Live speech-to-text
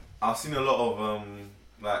I've seen a lot of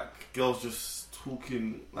like girls just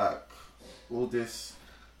talking like all this.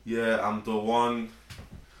 Yeah, I'm the one.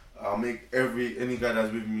 I'll make any guy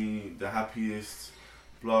that's with me the happiest.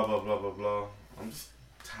 Blah blah blah blah blah. I'm just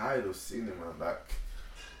tired of seeing it, man. Like,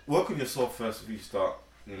 work on yourself first before you start.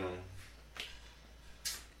 You know.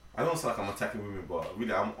 I don't sound like I'm attacking women, but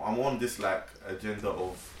really, I'm on this like agenda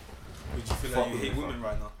of. Would you feel like you hate women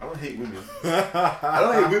right now? I don't hate women. I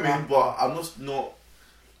don't hate women, but I'm just not.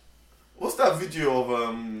 What's that video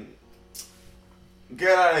of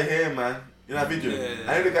get out of here, man? You know that video?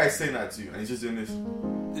 I know the guy's saying that to you, and he's just doing this.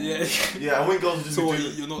 Yeah, and when girls are just so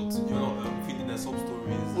doing you're not feeling their sob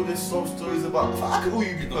stories. All these sob stories about fuck all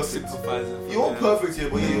you people. You're all perfect here,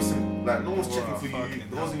 but yeah, you're like no one's checking for you.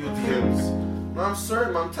 No one's in your DMs. No, I'm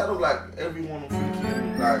sorry, man. I'm tired of like everyone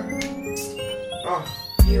thinking like.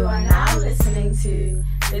 You are now listening to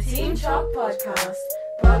the Team Chalk Podcast,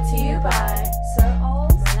 brought to you by Sir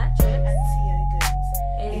Ols, Manatrid, and CO Goods.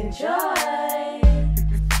 Enjoy!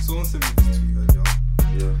 Someone sent me this tweet earlier.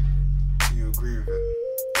 Yeah. Do you agree with it?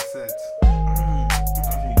 It said... I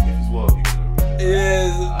think if it's well, you're gonna agree.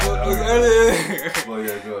 Yes, earlier. Well,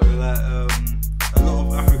 yeah, go ahead. Like, a lot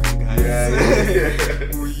of African guys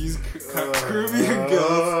Yeah. will use Caribbean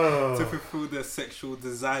girls to fulfill their sexual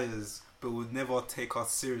desires, but would never take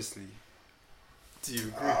us seriously. Do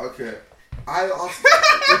you agree? Okay. I asked.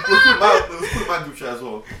 It was put in my group chat as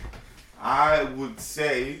well. I would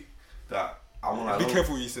say that I want. Be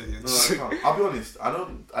careful what you say. No, I can't. I'll be honest.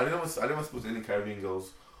 I never spoke to any Caribbean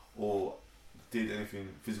girls or did anything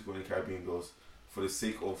physical with any Caribbean girls for the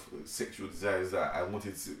sake of sexual desires that I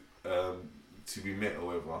wanted to be met or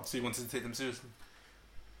whatever. So you wanted to take them seriously?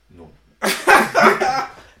 No. I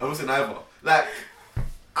wasn't either. Like,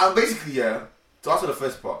 I'm basically, yeah, to answer the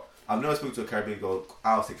first part, I've never spoken to a Caribbean girl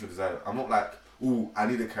out of sexual desire. I'm not like, ooh, I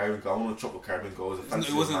need a Caribbean girl, I want to chop a Caribbean girl.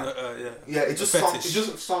 It wasn't, yeah, it's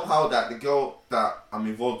just somehow that the girl that I'm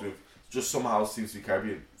involved with just somehow seems to be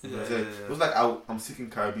Caribbean. It was like I'm seeking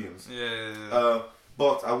Caribbeans.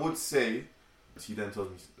 But I would say, she then tells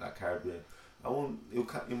me like Caribbean,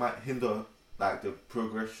 it might hinder like the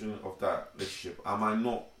progression of that relationship. I might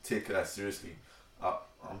not take it as seriously.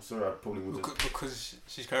 I'm sorry, I probably wouldn't. Because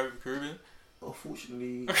she's Caribbean?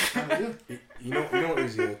 Unfortunately, kind of, yeah. You know what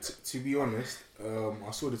is it? To be honest,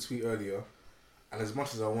 I saw the tweet earlier, and as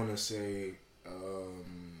much as I want to say,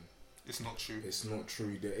 it's not true. It's not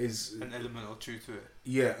true. There is an element of truth to it.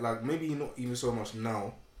 Yeah, like maybe not even so much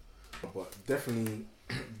now, but definitely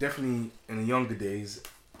in the younger days,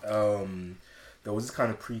 there was this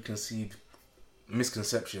kind of preconceived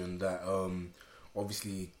misconception that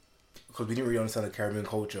obviously because we didn't really understand the Caribbean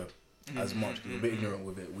culture as much, we were a bit ignorant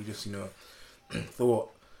with it. We just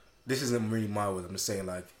thought this isn't really my word. I'm just saying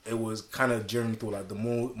like it was kind of generally thought like the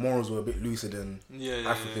morals were a bit looser than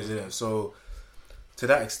Africans, in it. So to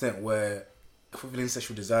that extent, where fulfilling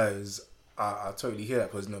sexual desires, I totally hear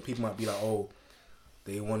that because people might be like, oh,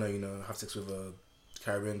 they want to have sex with a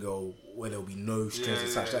Caribbean girl where there'll be no strings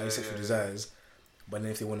attached to any sexual desires. But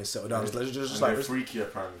then if they want to settle down, just like freaky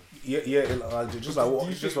apparently.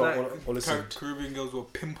 Caribbean girls were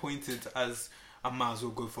pinpointed as I might as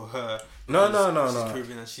well go for her. No. She's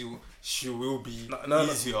Caribbean and she will be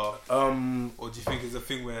easier. Or do you think it's a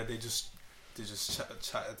thing where they just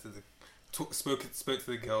chatted to spoke to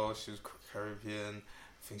the girl? She was Caribbean.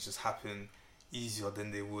 Things just happen easier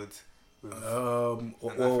than they would with an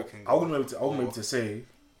African girl. I wouldn't be able to say.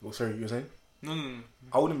 Oh, sorry, you were saying? No.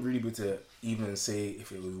 I wouldn't really be able to even say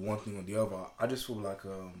if it was one thing or the other. I just feel like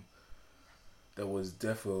there was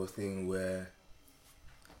definitely a thing where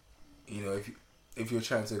if you're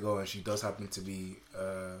trying to go and she does happen to be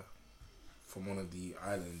from one of the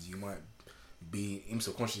islands, you might be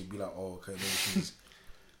subconsciously be like, oh, okay, maybe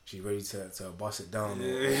she's ready to bust it down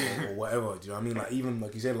or whatever. Do you know what I mean? Like even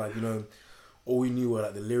like you said, like all we knew were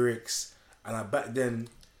like the lyrics, and like back then,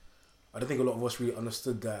 I don't think a lot of us really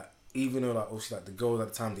understood that. Even though like obviously like the girls at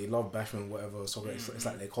the time they love bashment whatever, so it's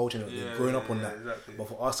like their culture, they're growing up on that. Exactly. But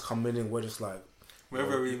for us coming in, we're just like, these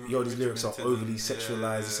lyrics are overly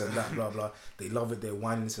sexualized, this and that, blah blah. They love it, they're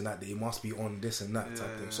whining this and that. They must be on this and that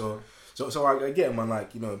type thing. So I get it, man.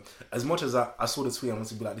 Like as much as I saw the tweet, I want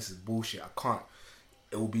to be like, this is bullshit. I can't.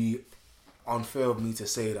 It will be unfair of me to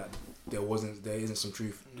say that there isn't some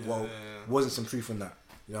truth. Wasn't some truth in that.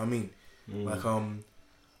 You know what I mean?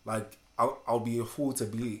 Like I'll be a fool to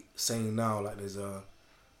be saying now like there's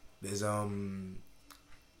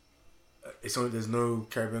no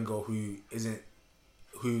Caribbean girl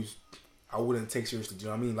who's I wouldn't take seriously. Do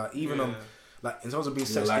you know what I mean? Like even like in terms of being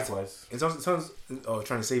likewise. In terms trying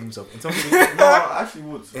to save himself. In terms of being, no, I actually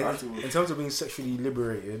would. In terms of being sexually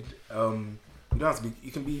liberated, down to be.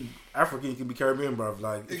 You can be African, you can be Caribbean, bruv.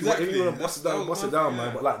 Like if exactly. you want to bust it down,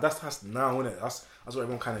 man. But like that's now, isn't it? That's what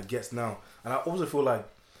everyone kind of gets now. And I also feel like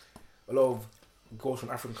a lot of girls from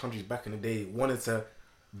African countries back in the day wanted to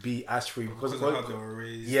be as free because of how they were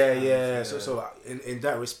raised. Yeah. So in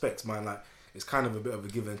that respect, man, like it's kind of a bit of a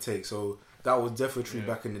give and take. So that was definitely true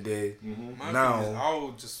back in the day. Mm-hmm. Now I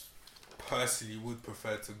would just personally would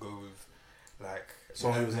prefer to go with like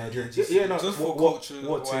someone who's Nigerian. Just for culture,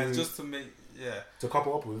 just to make to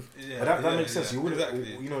couple up with. That makes sense. You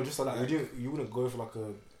wouldn't, just like that. You wouldn't go for like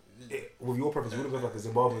with your preference. You wouldn't go for like a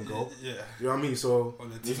Zimbabwean girl. Yeah, you know what I mean. So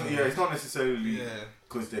it's not necessarily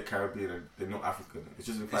because they're Caribbean and they're not African. It's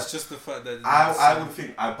just the fact that I would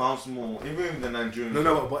think I bounce more even the Nigerian.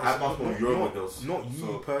 But I bounce more Yoruba girls. Not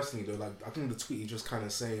you personally though. Like I think the tweet is just kind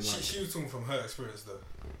of saying like she was talking from her experience though.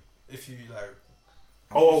 If you like.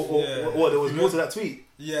 What? There was more to that tweet.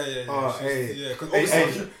 Yeah.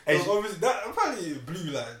 Because obviously that apparently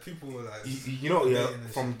blew like people were like.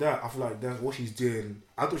 From that I feel like that's what she's doing.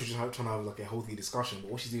 I thought she was just trying to have like a healthy discussion,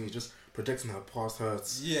 but what she's doing is just projecting her past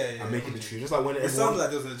hurts. And making it true. Just like when it sounds like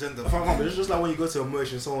there's an agenda. It's just like when you go to a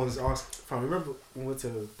merch and someone's asked. Fam, remember when we went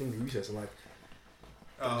to Thingy Recess and like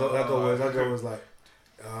that girl was like,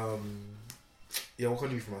 what country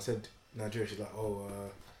are you from? I said Nigeria. She's like,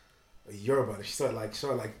 Yoruba. And she started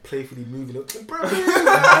like playfully moving up. Bro,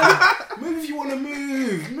 move if you want to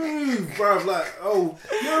move, bro. Like,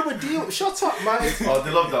 Yoruba deal. Shut up, man. They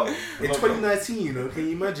love that one. In 2019, can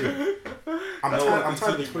you imagine? I'm tired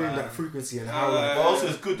of explaining that frequency and how. But also,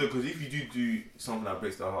 it's good though because if you do something that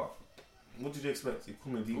breaks their heart, what did you expect? You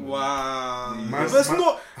call me a demon. Wow. Man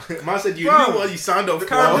said you knew what you signed up for.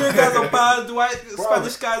 Caribbean guys are bad. White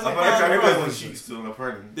Spanish guys are bad. Caribbean guys on cheeks still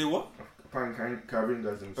apparently. They what? Apparently Caribbean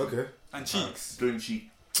guys doing cheek. Okay. And cheeks. Doing cheek.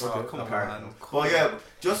 Okay. Come on, man. But yeah,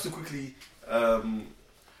 just to quickly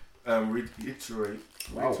reiterate.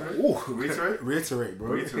 Reiterate, bro.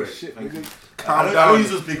 Reiterate. Shit, nigga. Calm down. I don't use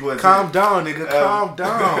those big words. Calm down, nigga. Calm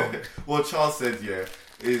down. What Charles said,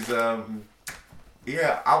 is I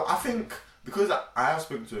think because I have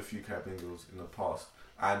spoken to a few Caribbean girls in the past,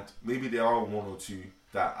 and maybe there are one or two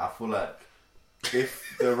that I feel like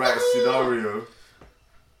if the right scenario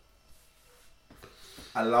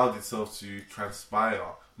allowed itself to transpire,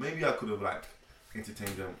 maybe I could have like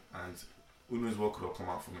entertained them, and who knows what could have come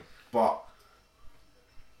out from it. But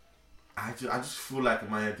I just feel like in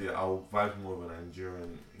my head I'll vibe more with a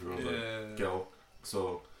Nigerian Yoruba girl.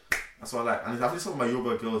 So that's what I like. And I think some of my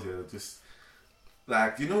Yoruba girls here just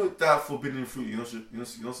like that forbidden fruit you're not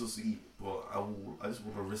supposed to eat, but I just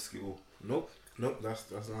want to risk it all. Nope.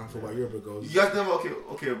 That's not how I feel about Yoruba girls. You guys never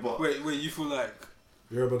okay, but wait, you feel like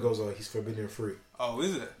Yoruba girls are his forbidden fruit. Oh,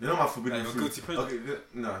 is it? They're not my forbidden fruit. Okay,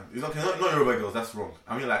 no, it's okay. Not Yoruba girls. That's wrong.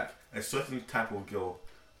 I mean, like a certain type of girl,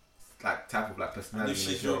 like personality. If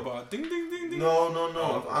she's Yoruba, ding ding ding ding.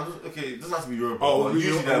 No. I'm just, okay, it doesn't have to be Yoruba.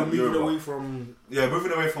 Moving away from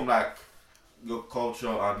moving away from like your culture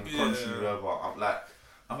and country, whatever. I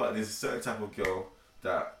feel like there's a certain type of girl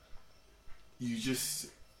that you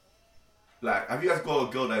just like. Have you guys got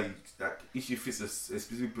a girl that if she fits a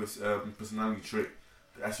specific personality trait?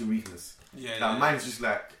 That's your weakness. Mine's just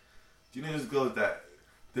like, do you know those girls that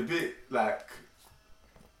they're a bit like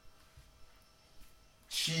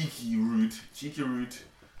cheeky rude?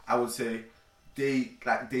 I would say they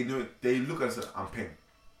know they look at us. I'm paying.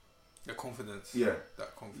 Their confidence. Yeah.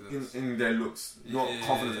 That confidence. In their looks. Not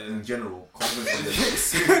confidence in general. Confidence in their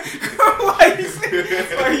looks.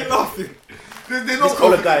 Why are you laughing? This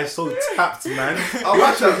color guy is so tapped, man. You're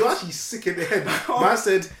actually sick in the head. Man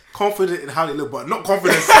said confident in how they look, but not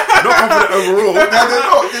confident overall.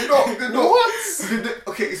 No, they're not. What?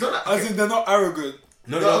 Okay, it's not like... As in, they're not arrogant.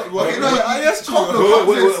 Yes, true. Are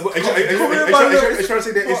you trying to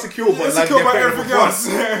say they're insecure, but like they're about everything else?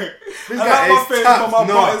 This guy is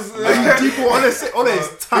tapped. People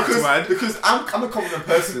honest tapped, man. Because I'm a confident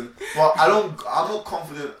person, but I'm not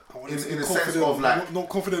confident in the sense of like not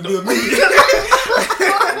confident being me.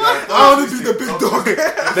 I want to be the big dog.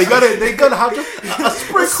 They gotta have a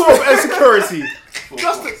sprinkle of insecurity.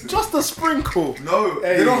 Just a sprinkle. No,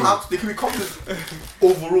 they don't have to. They can be confident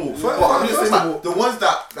overall. But I'm just saying, like, the ones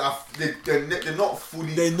that they're not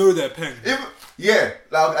fully. They know their pen. Like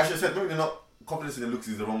I should have said, maybe they're not confident in their looks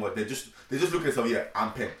is the wrong word. They just look at themselves.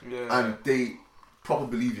 I'm pen, and they probably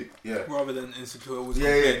believe it. Yeah. Rather than insecure. About.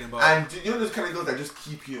 And you know those kind of girls that just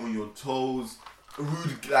keep you on your toes.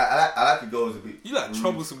 Rude. Like, I like the girls a bit. You like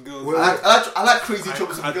troublesome girls. I like crazy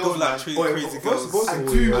troublesome girls. I don't like crazy girls. I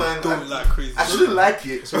do, man. I don't like crazy. I shouldn't like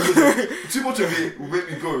it. Too much of it will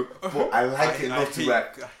make me go. But I like it not to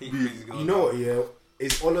like. I hate crazy girls. You know what? Yeah,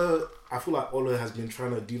 is Ola. I feel like Ola has been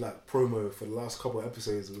trying to do like promo for the last couple of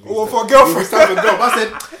episodes. For a girlfriend. I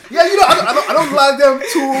said, yeah, you know, I don't like them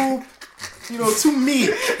too. You know, too mean.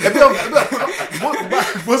 A bit of a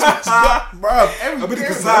bit of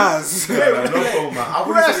pizzazz. No problem, man. I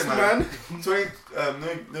wouldn't say man.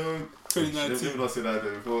 2019. Not say that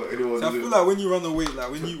before. So I feel like when you run away,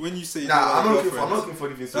 like when you say I'm not looking for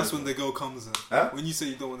anything. That's when the girl comes in. Huh? When you say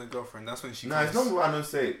you don't want a girlfriend, that's when she comes. No, it's not what I don't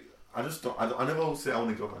say. I just don't. I never say I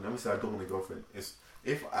want a girlfriend. I never say I don't want a girlfriend. It's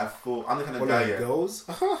if I feel I'm the kind of guy. Yeah. Girls.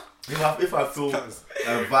 If I feel a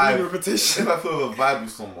vibe. If I feel a vibe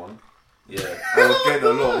with someone, yeah, and we're getting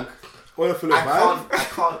along. I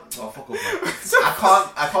can't. Oh, fuck off, man. I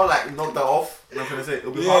can't like knock that off. You know what I'm trying to say?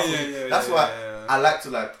 It'll be hard for me. That's why I like to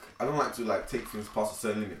like. I don't like to like take things past a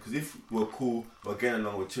certain limit, because if we're cool, we're getting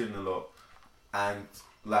along, we're chilling a lot, and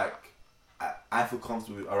like I feel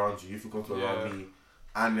comfortable around you, you feel comfortable around me,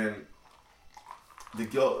 and then the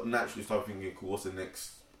girl naturally starts thinking, cool, what's the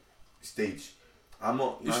next stage? I'm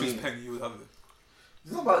not. If she was paying, you would have it.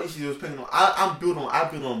 It's not about issues. Paying on. I build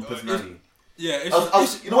on personality. I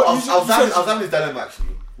was having this dilemma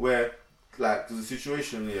actually, where like there's a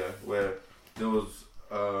situation here where there was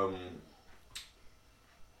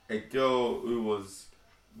a girl who was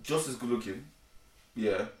just as good looking,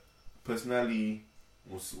 personality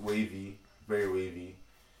was wavy, very wavy.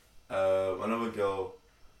 Another girl,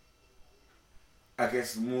 I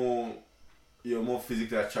guess more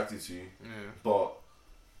physically attracted to you, but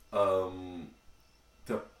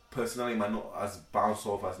the personality might not as bounce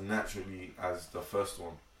off as naturally as the first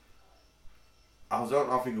one. I was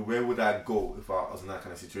thinking, where would I go if I was in that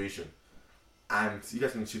kind of situation? And you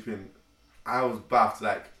guys can chip in. I was baffed,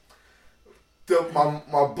 like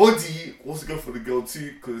my body wants to go for the girl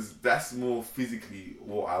too, because that's more physically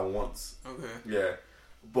what I want. Okay. Yeah,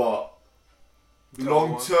 but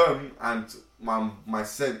long term and my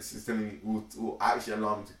sense is telling me will actually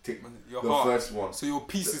allow me to take the first one. So your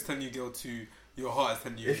peace is telling you go to. Your heart is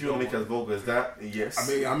telling you. If you want to make as vulgar as that, yes.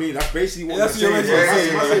 I mean, that's basically what you're saying.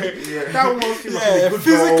 Yeah. That one seems like a good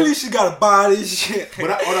physically, girl. she got a body, shit. But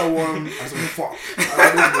that other one, I said, fuck.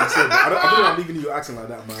 I don't know I'm leaving you acting like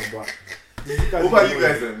that, man. But what about you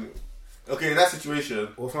guys then? Okay, in that situation.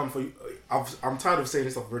 Well, for you, I'm tired of saying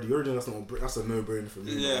this stuff already. You're already that's a no-brainer for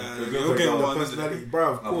me. Yeah, you're getting one personality,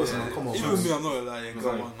 bro. Of course, man. Come on. Even with me, I'm not lying.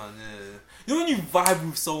 Come on, man. Yeah. You know when you vibe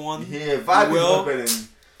with someone. Yeah, vibe is not better than.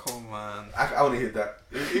 Come on. I want to hear that.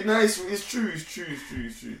 It's true.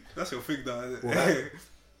 That's your thing, though, isn't it?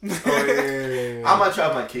 Yeah. I might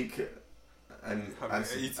try my cake and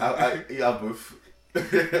eat both.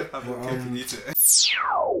 Have your cake and eat it.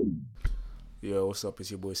 Yo, what's up? It's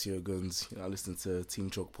your boy CEO Guns. I listen to Team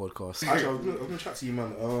Chalk podcast. Actually, I was gonna chat to you,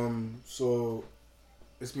 man. So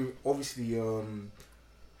it's been obviously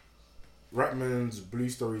Ratman's Blue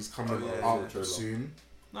Stories coming out soon.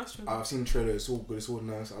 Nice trailer. I've seen the trailer. It's all good. It's all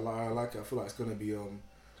nice. I like it. I feel like it's gonna be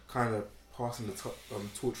kind of passing the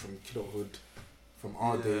torch from kidulthood, from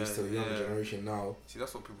our days to the younger generation now. See,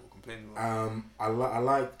 that's what people complain about. I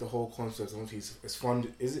like the whole concept. It's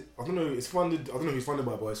funded. Is it? I don't know. It's funded. I don't know who's funded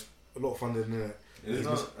by, but it's a lot of funded in it. I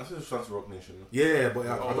think it's France Rock Nation. Yeah, but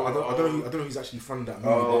I don't know who's actually funded that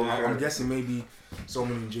movie. I'm guessing maybe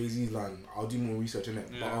someone in Jay-Z's line. I'll do more research in it.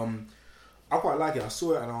 Yeah. But I quite like it. I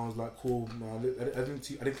saw it and I was like, cool. No, I didn't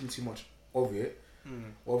think too much of it.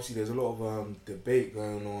 Obviously, there's a lot of debate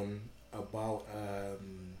going on about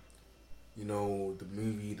the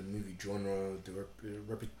movie genre, the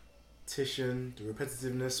repetition, the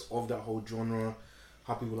repetitiveness of that whole genre.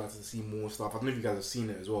 How people like to see more stuff. I don't know if you guys have seen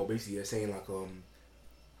it as well. Basically, they're saying like,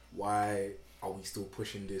 why are we still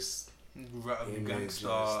pushing this image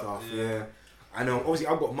stuff? Yeah. I know. Obviously,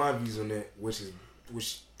 I've got my views on it, which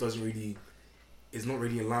doesn't really. Is not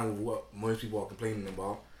really in line with what most people are complaining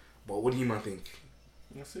about. But what do you man think?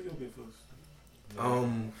 Yeah, say your bit first.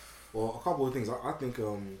 Well, a couple of things. I think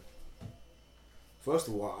first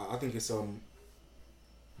of all, I think it's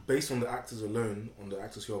based on the actors alone, on the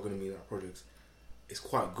actors who are going to be in that project, it's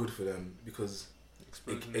quite good for them because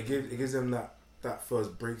it gives them that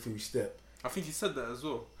first breakthrough step. I think he said that as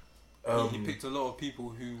well. He picked a lot of people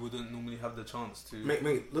who wouldn't normally have the chance to.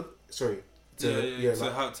 Mate, look, sorry. To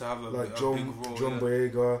have a like John, big role, John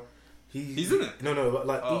Boyega. He's in it. No, but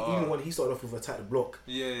like even when he started off with Attack the Block.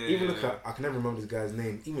 Even look at, I can never remember this guy's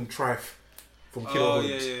name. Even Trife from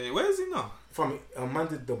Kidulthood. Yeah. Where is he now? From man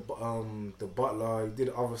did the Butler. He did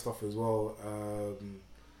other stuff as well.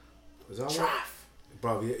 Was that one?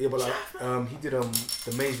 Bro, yeah, but like he did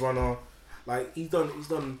the Maze Runner. Like he's done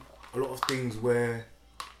a lot of things where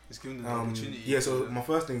it's given them the opportunity. Yeah, so my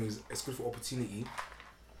first thing is it's good for opportunity.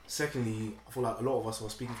 Secondly, I feel like a lot of us are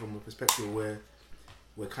speaking from a perspective where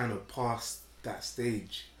we're kind of past that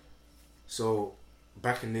stage. So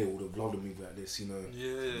back in the day, we would have loved a movie like this, you know.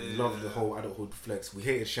 We loved the whole adulthood flex. We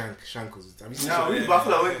hated Shankles. Have you seen but I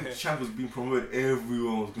feel like when Shank was being promoted,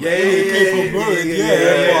 everyone was going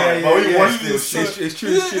But when you watch this, it's true.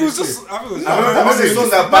 It was just. I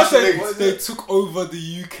remember they took over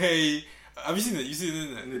the UK. Have you seen it? You seen it,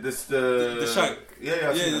 isn't it? The Shank.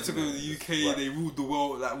 Yeah, they took over the UK. Right. They ruled the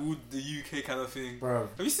world, like ruled the UK kind of thing. Bro.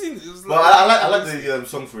 Have you seen it? It was like, I like the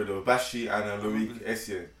song for it though. Bashi and Loic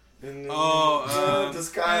Essien. The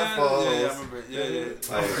sky falls. Yeah, I remember it. Yeah.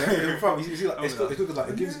 You see, like,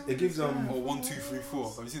 it gives or 1, 2, 3,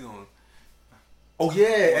 4. Have you seen that one? Oh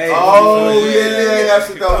yeah.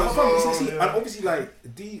 And obviously, like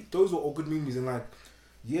those were all good movies, and like,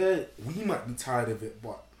 we might be tired of it,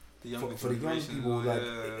 but for the young people, like,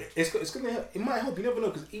 it's gonna help. It might help. You never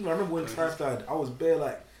know, because even I remember when Tribe died, I was bare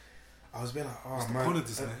like, oh man, I was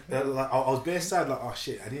bare sad, like, oh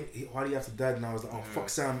shit, why do you have to die? And I was like, oh fuck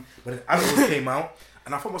Sam. But then Animals came out,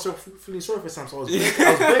 and I found myself feeling sorry for Sam, so I was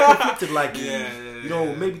very conflicted, like, you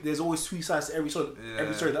know, maybe there's always two sides to every story.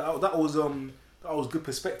 That was good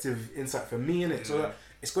perspective, insight for me, innit? So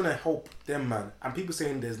it's gonna help them, man. And people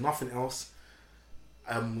saying there's nothing else,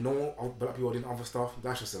 no black people doing other stuff,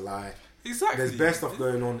 that's just a lie. Exactly. There's bare stuff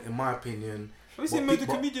going on, in my opinion. Have you seen the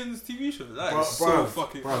Comedians TV show? That is so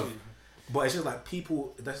fucking funny. But it's just like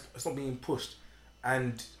people, it's not being pushed.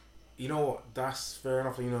 And you know what? That's fair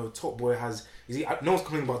enough. You know, Top Boy has. No one's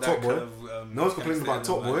complaining about Top Boy. No one's complaining about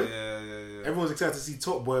Top Boy. Yeah. Everyone's excited to see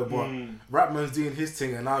Top Boy, but Rapman's doing his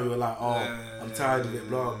thing, and now you're like, I'm tired of it,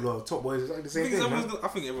 blah, blah. Top Boy is like the same thing. I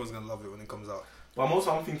think everyone's going to love it when it comes out. But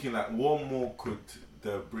I'm thinking, like, what more could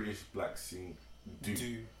the British black scene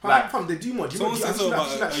do? Like, they do more. Someone said something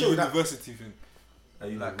about a university thing.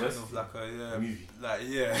 Like kind of like a movie. Like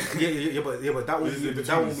but that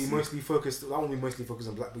won't be mostly focused. That won't be mostly focused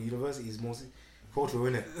on black. But university is mostly cultural,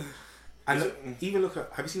 isn't it? And even look at.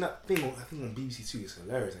 Have you seen that thing? I think on BBC Two. It's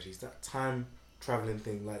hilarious. Actually, it's that time traveling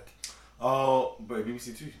thing. Like, but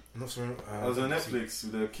BBC Two. I'm not sure. It was on Netflix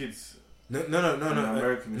with the kids. No.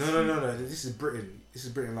 American. No. This is Britain.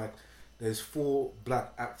 Like, there's 4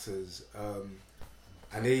 black actors,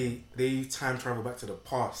 and they time travel back to the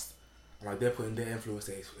past. Like, they're putting their influence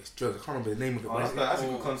there. It's jokes. I can't remember the name of it. That's a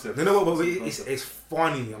good concept. No, but it's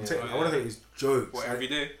funny. I'm telling you. I want to say it's jokes. What, every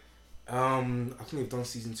day? I think they've done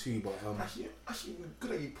season 2, but actually,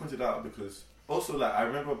 good that you pointed out, because also, like, I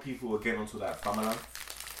remember people were getting onto that Famalan.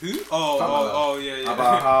 Who? Oh, yeah.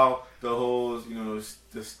 About how the whole, you know,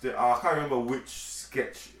 I can't remember which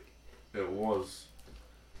sketch it was.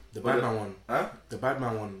 The Badman one. Huh? The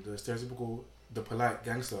Badman one. The stereotypical, the polite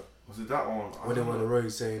gangster. Was it that one? When they were on the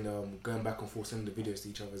road saying, going back and forth, sending the videos to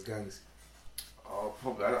each other's gangs. Oh,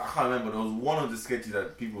 probably. I can't remember. There was one of the sketches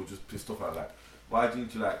that people were just pissed off at. Like, why do you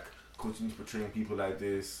need to, like, continue portraying people like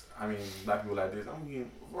this? I mean, black people like this. I mean,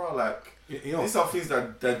 bro, like, you know, these are things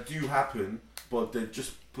that do happen, but they're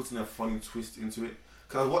just putting a funny twist into it.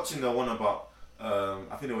 Because I was watching the one about,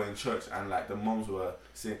 I think they were in church, and like the moms were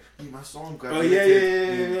saying, "Hey, my son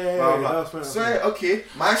graduated." Yeah. Sorry, okay.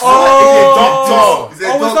 My son is a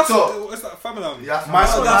doctor. What's that? Family. Yeah, my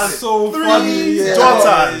son has so funny.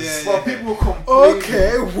 Daughters. But people complain.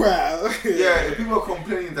 Okay, well. Yeah, people are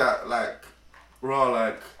complaining that, like,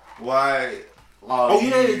 like, why?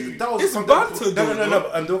 That was it's banter. No.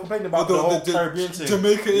 And they were complaining about the whole Caribbean thing.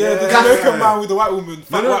 Jamaica, the Jamaican man with the white woman,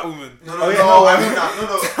 white woman. No. I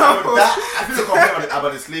feel complaining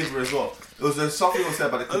about the slavery as well. It was something was said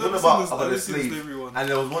about the slave, and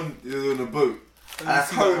there was one on a boat. And I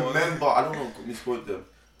can't remember. I don't know. Misquote them.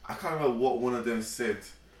 I can't remember what one of them said.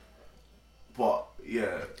 But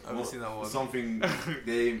yeah, I haven't seen that one. Something.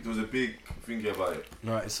 There was a big thing about it.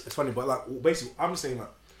 No, it's funny, but like basically, I'm saying that.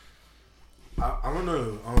 I don't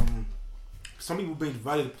know. Some people make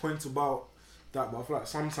valid points about that, but I feel like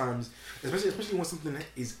sometimes, especially when something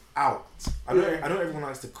is out, I know everyone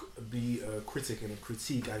likes to be a critic and a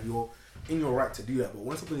critique, and you're in your right to do that. But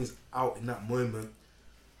when something is out in that moment,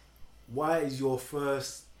 why is your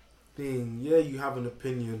first thing? Yeah, you have an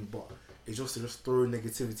opinion, but it's just to just throw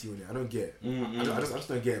negativity on it. I don't get it. I just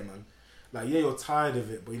don't get it, man. Like, yeah, you're tired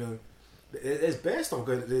of it, but you know, there's bare stuff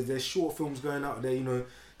going. There's short films going out there. You know.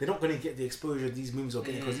 They're not going to get the exposure these movies are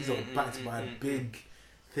getting because these are backed by big.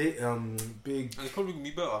 And it's probably going to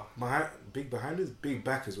be better. Big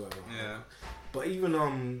backers, whatever. Yeah. But even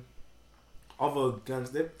other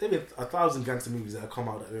gangsters, there've been 1,000 gangster movies that have come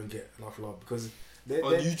out that don't get enough love because they're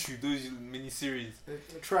on YouTube. Those mini series, they're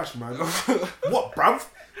trash, man. What, bruv?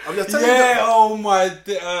 I'm just telling you. Yeah. Oh my.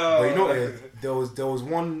 But you know, there was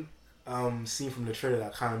one scene from the trailer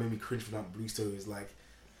that kind of made me cringe for that blue story. Is like,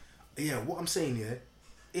 yeah, what I'm saying here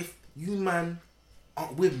if you man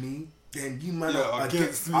aren't with me, then you man are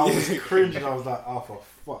against me. I was cringing. I was like, oh, for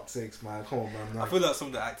fuck's sakes, man, come on, man. Like, I feel like some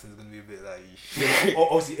of the acting is gonna be a bit like. Yeah,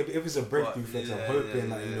 obviously, if it's a breakthrough flex, I'm hoping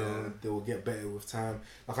they will get better with time.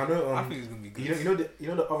 Like I know, I think it's gonna be good. You know the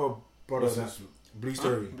other brother that's Blue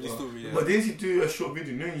Story. Blue Story, yeah. But didn't he do a short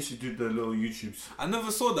video? No, you should do the little YouTubes. I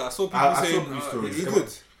never saw that. I saw people saying, saw Blue Story. Is it good?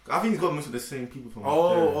 I think he's got most of the same people from.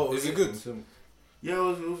 Is it good?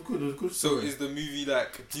 Yeah, it was good. It was good. So is the movie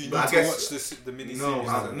like? Do you need to watch the mini series?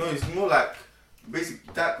 No, it's more like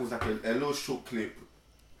basically that was like a little short clip,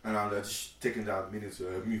 and I'm just taking that minutes of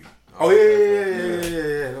a movie. Oh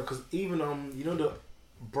yeah. Because even you know the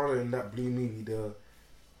brother in that Blue movie, the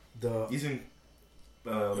he's in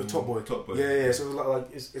Top Boy. Yeah. So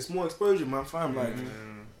like it's more exposure, man. Fam, like,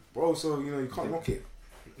 bro. So you can't knock it.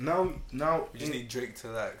 Now we just need Drake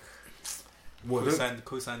to like. What,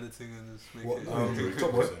 co-sign the thing and just make it.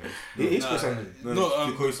 Top Boy? It is co-signing. No,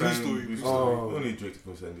 Blue Story. We don't need Drake to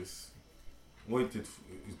co-sign this. What he did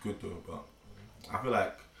is good though, but I feel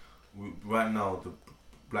like right now the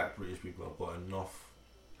black British people have got enough.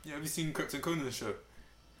 Yeah, have you seen Krypton Conan's show?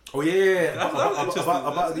 Oh yeah, that's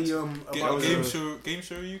about the game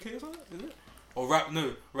show UK or something, is it? Or rap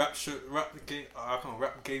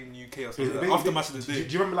game UK or something. After Match of the Day. Do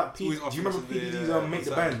you remember like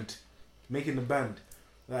PDD's making the band?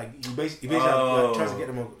 Like he basically tries to get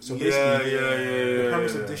them. So basically, the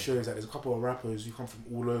premise of this show is that there's a couple of rappers who come from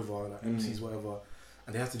all over, like MCs, whatever,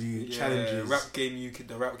 and they have to do challenges. Rap game UK,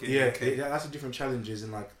 the rap game UK. Yeah, that's the different challenges,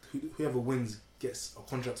 and like whoever wins gets a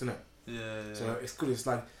contract in it. Yeah. So it's good. It's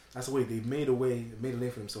like that's the way they made a lane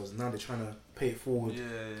for themselves. And now they're trying to pay it forward. Yeah.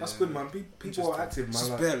 That's good, man. People are active, man. It's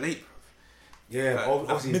like, bare late. Yeah, like,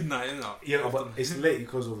 obviously midnight, isn't it? Yeah, but it's late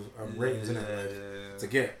because of ratings, isn't it? To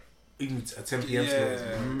get even a 10 p.m. slot.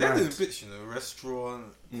 They're doing bits, restaurant,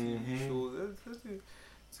 shows. They're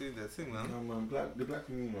doing their thing, man. No, man, the black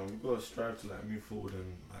community, man, we've got to strive to like move forward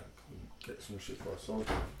and like get some shit for ourselves.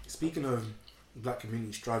 Man. Speaking of black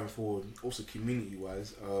community striving forward, also community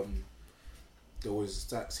wise, there was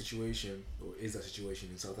that situation, or is that situation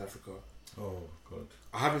in South Africa? Oh God!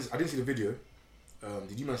 I didn't see the video.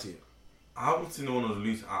 Did you man see it? I haven't seen the one of the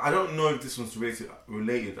loose. I don't know if this one's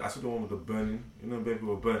related. I saw the one with the burning. People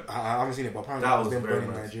were burnt. I haven't seen it, but apparently that was them very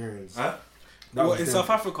burning nice. Nigerians. Huh? In South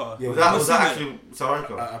Africa? Yeah, was that actually South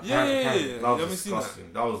Africa? Yeah. That was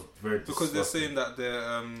disgusting. That was very disgusting. Because they're saying that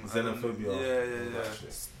they're xenophobia. Yeah.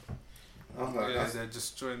 They're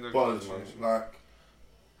destroying the country. Like,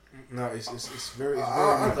 no, it's very.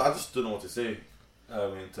 I just don't know what to say.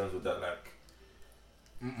 In terms of that, like,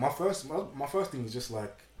 my first thing is just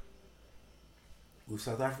like with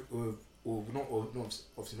South Africa,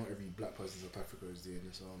 obviously not every black person in South Africa is doing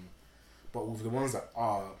this. But with the ones that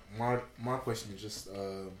are, my question is just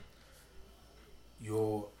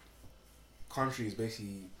your country is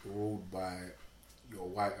basically ruled by your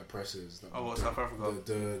white oppressors. Like South Africa?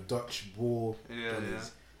 The Dutch Boer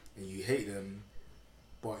brothers, and you hate them,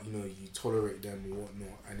 but you tolerate them and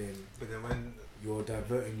whatnot, and then when you're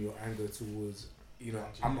diverting your anger towards,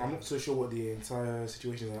 I'm not so sure what the entire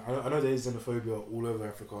situation is. I know there is xenophobia all over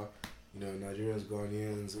Africa, Nigerians,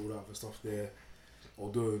 Ghanaians, all that other stuff there.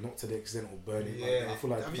 Although not to the extent of burning. Yeah, I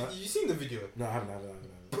feel like. Have you seen the video? No, I haven't.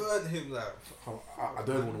 Burn him like. I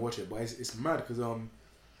don't want to watch it, but it's mad because I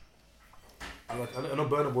know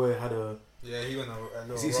Burna Boy had a. Yeah, he went a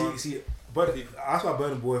little. See, but that's why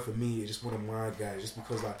Burna Boy for me is just one of my guys, just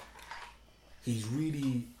because like he's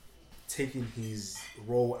really taking his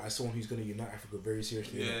role as someone who's going to unite Africa very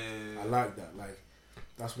seriously. Yeah. I like that. Like.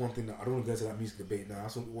 That's one thing that I don't want to go to that music debate now.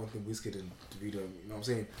 That's one thing Wizkid and Davido, you know what I'm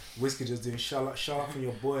saying? Wizkid just doing shout out from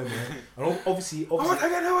your boy, man. And obviously. And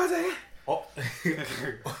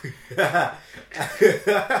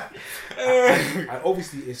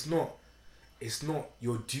obviously, it's not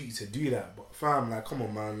your duty to do that. But fam, like, come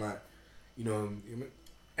on, man, like,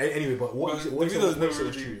 Anyway, but what Davido's never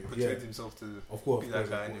really portrayed himself to be that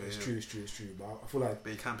guy anyway. It's true. But I feel like.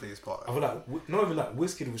 But he can play his part. I feel like not even like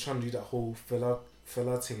Wizkid was trying to do that whole fella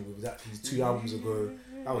thing with that his 2 albums ago.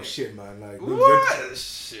 That was shit, man. Like what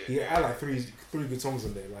shit? He had like three good songs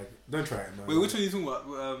on there. Like, don't try it, man. Wait, which one are you talking about?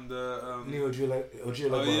 The Neo Ojula.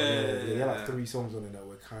 Yeah. He had like 3 songs on there that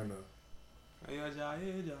were kind of.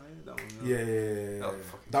 That one. Yeah.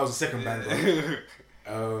 That was the second band.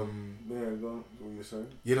 Go on. What you're saying?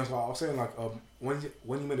 Yeah, that's what I was saying. Like, when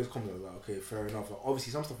you made this comment, I was like, okay, fair enough. Like,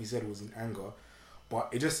 obviously, some stuff he said was in anger, but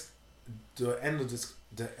it just at the end of the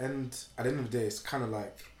day, it's kind of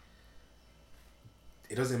like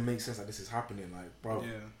it doesn't make sense that this is happening. Like, bro,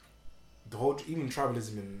 the whole even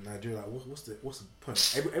tribalism in Nigeria. Like, what's the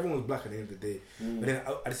point? Everyone's black at the end of the day, but then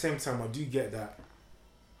at the same time, I do get that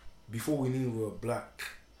before we knew we were black,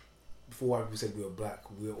 before white people said we were black,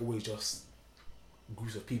 we were always just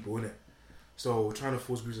groups of people, innit? So trying to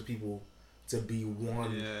force groups of people to be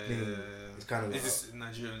one thing is kind of. Is this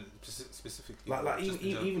Nigerian specifically? Like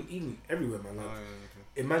even everywhere, man. Like,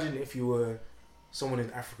 imagine if you were someone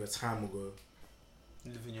in Africa time ago,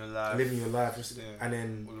 living your life, just, and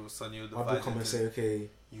then all of a sudden you're people come and say, okay,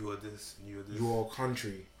 you are this, your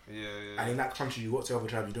country. And in that country, you got to other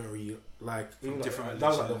tribes you don't really like. Even different. That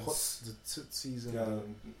was like the Tootsies and. I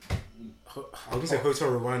was gonna say Hotel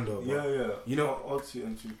Rwanda. But you know, Oti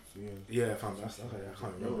and yeah, fam. That's I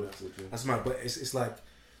can't remember. That's mad. But it's like,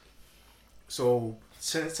 so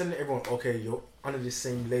telling everyone, okay, you're under the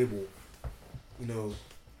same label. You know,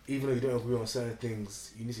 even though you don't agree on certain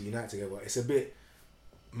things, you need to unite together. It's a bit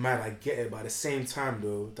mad. I get it, but at the same time,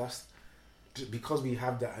 though, that's. Because we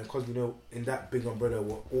have that, and because we know in that big umbrella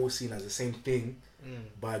we're all seen as the same thing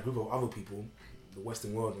by a group of other people, the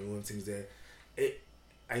Western world and all the things there.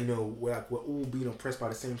 We're all being oppressed by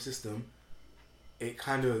the same system. It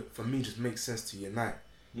kind of, for me, just makes sense to unite.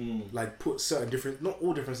 Like put certain not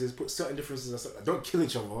all differences, put certain differences aside. Don't kill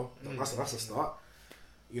each other. That's a start.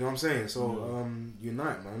 You know what I'm saying? So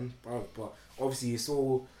unite, man. But obviously it's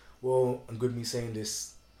all well and good me saying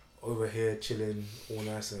this. Over here chilling, all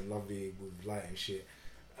nice and lovely with light and shit.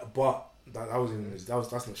 But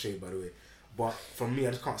that's not shade, by the way. But for me,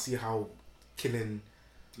 I just can't see how killing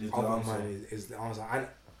other man is the answer.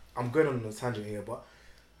 I'm going on a tangent here, but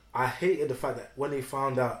I hated the fact that when they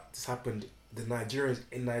found out this happened, the Nigerians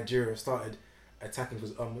in Nigeria started attacking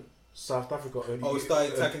because South Africa.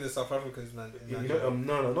 Started attacking the South Africans, man.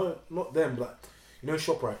 No, not them. But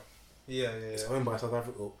ShopRite. Yeah. It's owned by South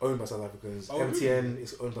Africans. MTN really?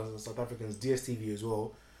 Is owned by South Africans. DSTV as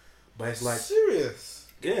well. But it's like serious.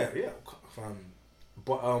 Yeah, fam.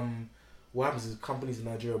 But what happens is companies in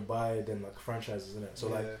Nigeria buy them like franchises, isn't it? So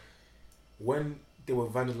like when they were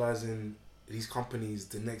vandalizing these companies,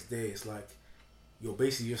 the next day it's like you're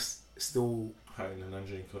basically just still hiding the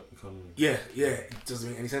Nigerian economy. Yeah. It doesn't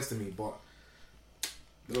make any sense to me, but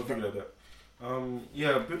I don't think like that.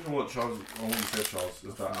 Building on what you said, Charles,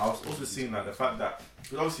 is that I was also seeing like the fact that,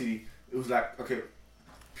 because obviously it was like, okay,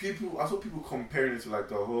 I saw people comparing it to like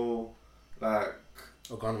the whole, like...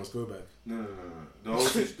 Ghana must go back. No. The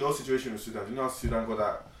whole situation with Sudan. You know how Sudan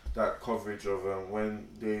got that coverage of when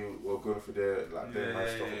they were going for their stuff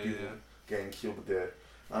and people getting killed there.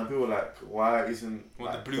 And people were like, why isn't...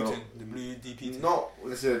 What, the blue DP? Not,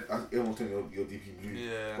 let's say, everyone think your DP blue.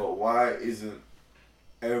 Yeah. But why isn't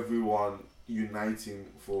everyone uniting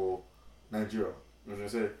for Nigeria? You know what I'm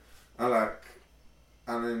saying?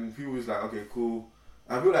 And then people was like, okay, cool.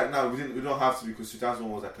 And people like, no, we don't have to, because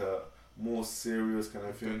 2001 was like a more serious kind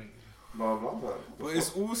of thing. Blah blah blah. But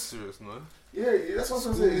it's all serious, no? Yeah, that's what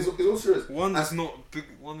I'm saying. It's all serious. One is not big.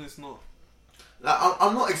 One is not. Like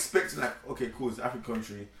I'm not expecting like, okay, cool, it's an African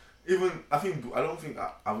country. Even I've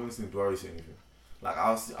only seen Buhari say anything. Like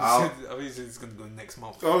I think it's gonna go next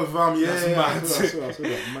month. Oh, fam, yeah, I saw that.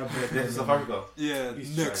 Yeah, South Africa. Yeah,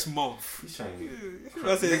 next month. He's trying.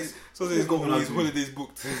 He's got his holidays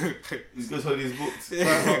booked. He's got his holidays booked.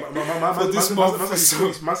 For this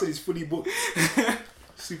month, man said he's fully booked.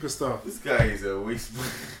 Superstar. This guy is a waste.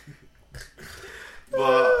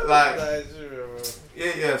 But like,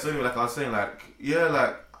 yeah. So anyway, like I was saying, like,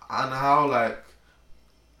 and how like,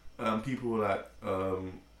 people were like,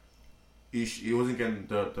 he wasn't getting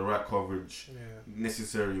the right coverage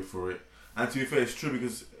necessary for it. And to be fair, it's true,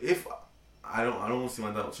 because if I don't want to see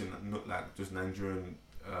my dad watching like just Nigerian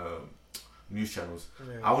news channels.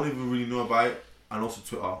 I won't even really know about it, and also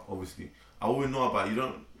Twitter, obviously. I wouldn't know about it. You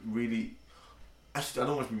don't really. Actually, I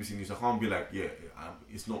don't watch BBC News. I can't be like,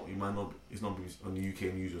 it's not. It might not. It's not on the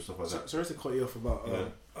UK news or stuff like that. Sorry to cut you off about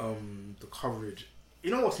the coverage.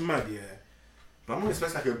 You know what's mad, yeah. But I'm not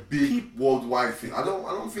expecting like a big worldwide thing. I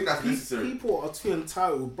don't think that's necessary. People are too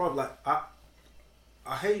entitled, bro. Like I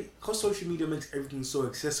hate, because social media makes everything so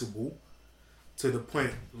accessible to the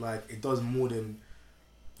point like it does more than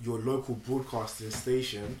your local broadcasting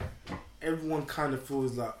station. Everyone kind of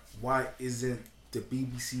feels like, why isn't the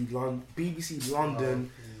BBC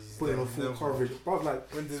London putting on full coverage? Bro,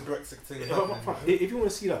 like, when does Brexit thing if you want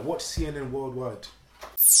to see that, watch CNN Worldwide.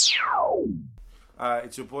 It's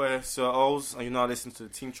your boy Sir Ols, and you're now listening to the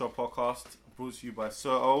Team Chop podcast, brought to you by Sir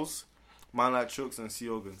Ols, Man Like Chooks, and C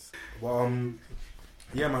Ogans. Well,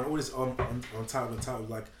 yeah, man, all this on title,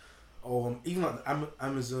 like, even like the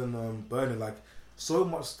Amazon burning, like, so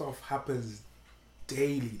much stuff happens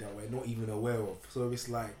daily that we're not even aware of. So it's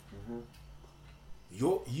like,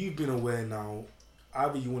 you've been aware now.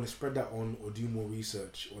 Either you want to spread that on or do more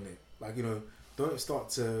research on it. Like, don't start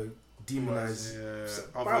to demonize.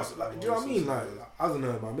 Like, do you know what I mean? Like, I don't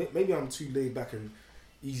know, man. Maybe I'm too laid back and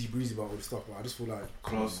easy breezy about all this stuff, but I just feel like.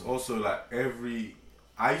 Plus, also like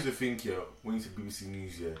I used to think when you say BBC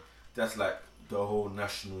News, that's like the whole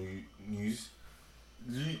national news.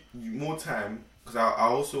 More time. Because I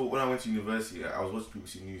also, when I went to university, I was watching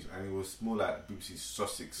BBC News and it was more like BBC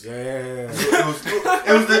Sussex. Yeah. So it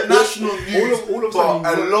was the national news,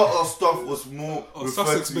 but a lot of stuff was more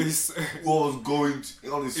Sussex based. What was going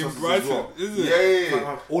on in Sussex Brighton, as well. is it?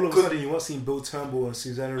 Yeah. All of a sudden, you weren't seeing Bill Turnbull and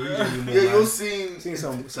Susanna Reid anymore. Yeah, you're seeing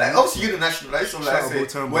some like obviously you're the national. Like, so like I say,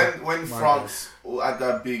 when France had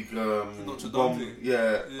that big bomb,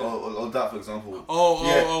 or that for example.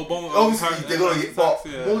 Bomb. Obviously they're gonna get, but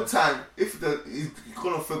more time if you're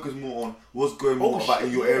gonna focus more on what's going on about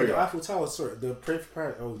in your area. The Eiffel Tower, sorry, the Pray for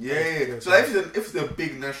Paris. So like, if it's a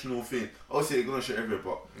big national thing, obviously they're gonna show everywhere.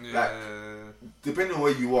 But like, depending on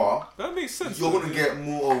where you are, that makes sense. You're gonna get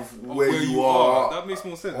more of where you are. That makes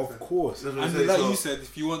more sense. Of course. And then, like you said,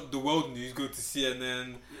 if you want the world news, go to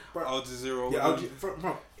CNN, Al Jazeera. Yeah,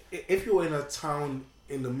 if you're in a town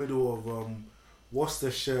in the middle of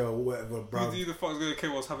Worcestershire or whatever, bro. Who the fuck's going to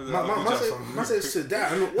care what's happening? I said sit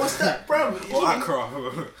down. What's that, bro? Accra.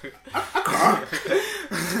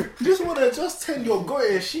 You just want to just tend your goat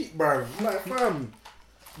and sheep, bro. Like, fam.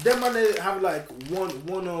 Them man, they have like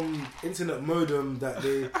one internet modem that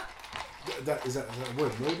they. That is that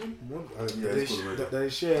word modem? That they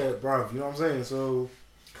share, bro. You know what I'm saying? So.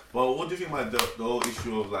 Well, what do you think about the whole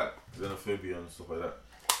issue of like xenophobia and stuff like that?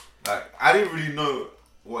 Like, I didn't really know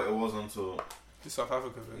what it was until the South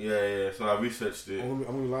Africa thing. Yeah. So I researched it. I'm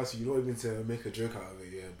gonna lie to you, not even to make a joke out of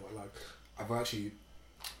it, but like I've actually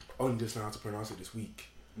only just learned how to pronounce it this week.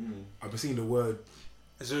 I've been seeing the word.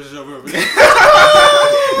 I'm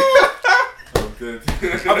good.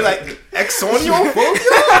 I'll be like, Exonio?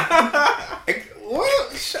 What?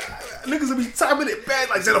 Niggas will be timing it bad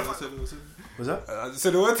like xenophobia. What's that?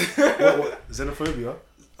 So the what? What? Xenophobia?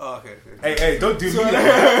 Oh, okay. Hey, don't do me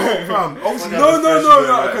that. Fam, obviously no,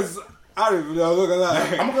 because I don't even know, I'm not gonna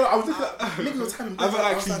lie. I was just like, niggas were timing I haven't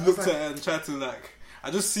actually looked at it and tried to like, I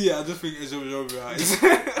just see it, I just think it's your eyes.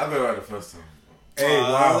 I've been right the first time. Hey,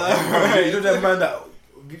 wow. You know that man that...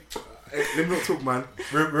 let me not talk, man.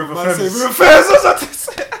 River Thames.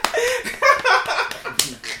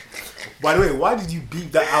 By the way, why did you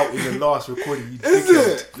beep that out in the last recording? Is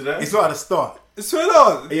it? It's not at the start. It's well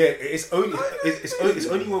on. Yeah, it's only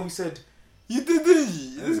when we said you didn't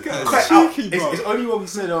you? This guy's cheeky, bro. It's only when we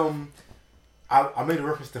said I made a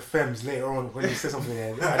reference to Fems later on when you said something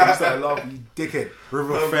and you started laughing, you dickhead.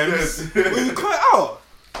 River Fems. Well, you cut out.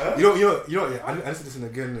 Huh? You know. Yeah, I need to listen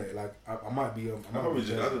again. Like, I might be. I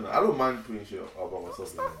don't know. I don't mind putting shit up about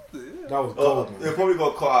myself. That was gold, man. It probably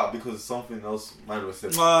got cut out because something else might have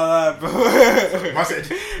said. Bro. I said,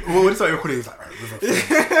 when it's like recording, it's like, alright,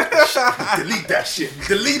 delete that shit.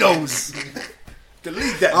 Delete those.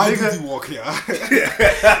 Delete that. I did walk here.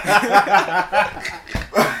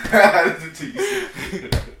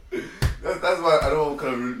 That's why I don't want to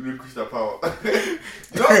kind of relinquish that power.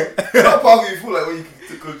 That part of you feel like when you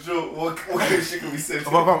can control what kind of shit can be said.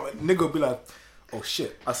 Nigga will be like, oh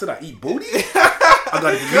shit, I said I eat booty? I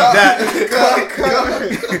gotta delete that.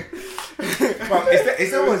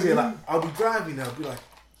 It's that one's here, like, I'll be driving and I'll be like,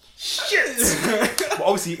 shit. But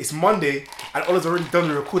obviously it's Monday and Ola's already done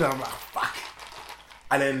the recording. I'm like, fuck.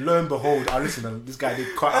 And then lo and behold, I listen and this guy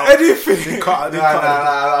did cut out anything.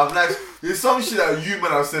 I'm like, there's some shit that you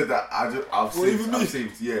man have said that I've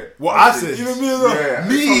saved. Yeah. What I said? Even me as well. Yeah.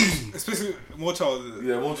 Me. Especially more child.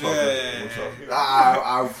 Yeah, more child.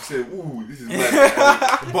 I've said, ooh, this is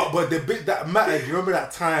bad. but the bit that mattered, you remember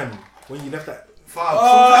that time when you left that?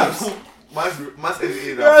 Sometimes man's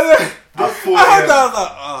edited at 4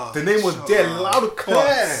 a.m. The name was dead loud and clear.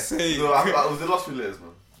 No, I was the last few letters, man.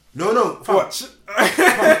 No.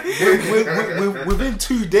 Within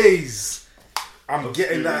 2 days, I'm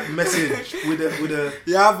getting that message with a.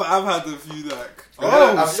 Yeah, I've had a few like.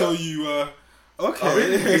 So you okay? Oh,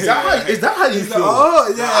 really? Is that how you feel?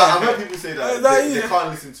 Oh yeah. I've heard people say that they can't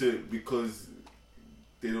listen to it because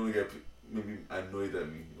they don't get maybe annoyed at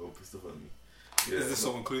me or pissed off at me. Yeah, is there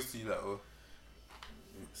someone close to you that or?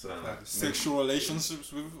 Like sexual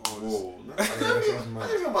relationships with? Or whoa, I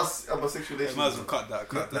think about sexual relationships. Might as well cut that.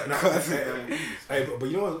 Hey, but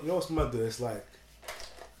you know what's mad though? It's like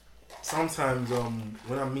sometimes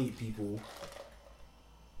when I meet people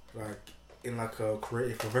like in like a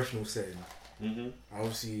creative professional setting,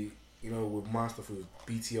 obviously with my stuff with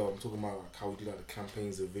BTR, I'm talking about like how we do like the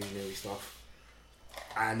campaigns, the visionary stuff,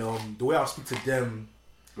 and the way I speak to them.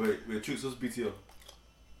 Wait, Tricks, what's BTR?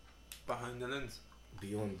 Behind the lens.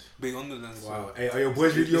 Beyond the lens. Wow. Hey, are your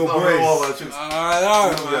boys with your boys? I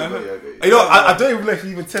know, man. You know, I don't even like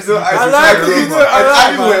even testing. I like it.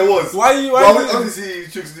 I knew where it was. Why you? Obviously,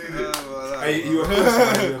 Chooks do it. Hey, you were close,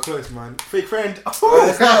 man. You were close, man. Fake friend.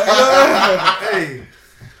 Hey.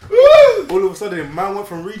 All of a sudden, man went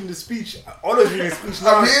from reading the speech. All of reading the speech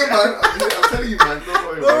now. I'm here, man. I'm telling you, man. Don't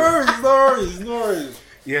worry. No worries.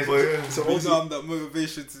 Yes, so also I'm that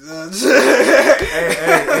motivation to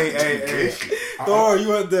hey. Don't worry, you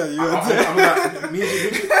weren't there. I'm like,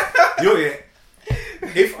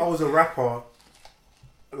 if I was a rapper,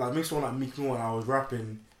 like make someone like Meek Mill and I was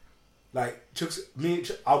rapping, like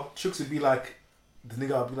Chooks would be like, the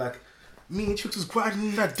nigga would be like, me and Chooks was grinding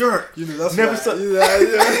in that dirt. You know, that's never right. saw. You know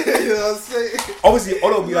what I'm saying? Obviously,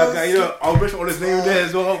 all of me like, you know, I'll mention all his name there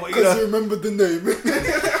as well. Because you remember the name.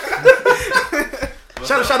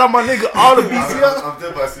 Shout out my nigga, all the BCR. I'm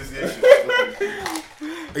there by association.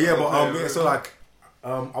 Yeah, but so like,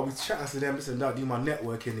 I'll be chatting to them, this and that, do my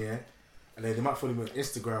networking here, and then they might follow me on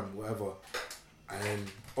Instagram, whatever.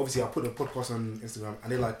 And obviously, I'll put the podcast on Instagram,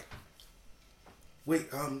 and they're like, "Wait,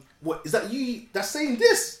 what is that? You that's saying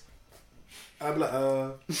this?" I'll be like,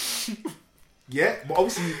 yeah, but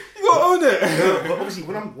obviously you gotta own it. Yeah, but obviously,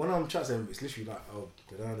 when I'm chatting to them, it's literally like, oh,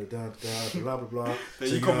 blah blah blah. Then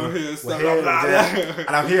so you come over here and stuff here, like that.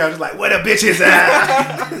 and I'm here, I'm just like, where the bitches at?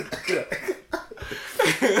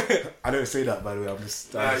 I don't say that, by the way. I'm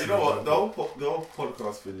just. You know what? The whole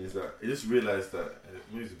podcast thing is that I just realised that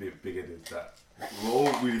maybe a bit bigger than that. We're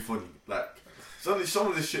all really funny. Like some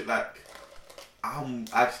of this shit, like I'm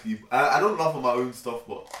actually I don't laugh at my own stuff,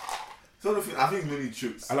 but some of the things, I think really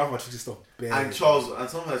Chooks. I love my tricky stuff. And Charles, and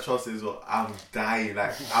something that Charles says, well, I'm dying.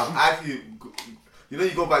 Like I'm actually. You know,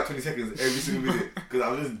 you go back 20 seconds every single minute because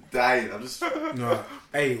I'm just dying. I'm just. No.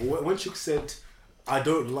 Hey, when Chooks said, "I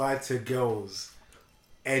don't lie to girls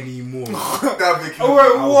anymore." That became. Oh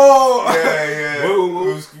wait, whoa! Yeah.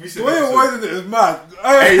 Whoa. The way you worded it is mad.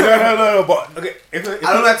 Hey, no. But okay, if I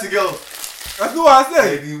don't like to girls. That's not what I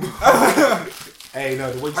said. Hey, no,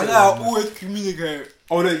 the way you said I always communicate.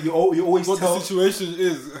 Oh no, you always what tell the situation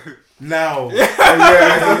is. now. Yeah. Oh,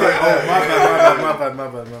 my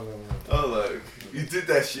bad. Oh, like you did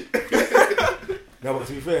that shit. No, but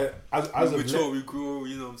to be fair, as we mature, we grow.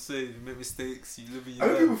 You know what I'm saying? You make mistakes. You live in your I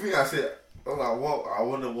life. think people think I said. I'm like, what? I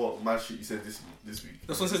wonder what mad shit you said this week.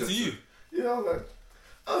 That's what I said to you. Yeah, I was like,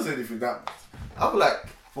 I don't say anything that much. I'm like,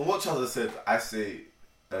 from what Charles has said, I say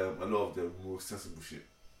a lot of the more sensible shit.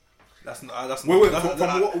 That's not. Wait,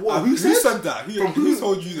 what? Who said that? Who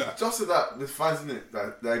told you that? Just said that with fans in it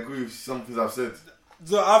that I agree with some things I've said.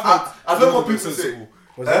 So I've heard more people say.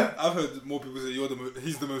 I've heard more people say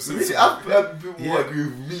he's the most sensible. Really, I've heard people who agree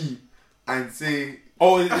with me and say.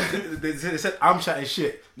 Oh, they said I'm chatting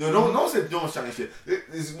shit. No one said no one's chatting shit.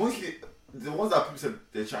 It's mostly the ones that people said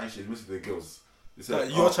they're chatting shit. Mostly the girls. They said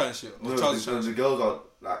you're chatting shit. No, the girls are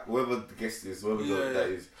like whoever the guest is, whoever that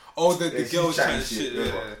is. Oh, the girls chatting shit.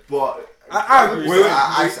 Yeah. But I agree.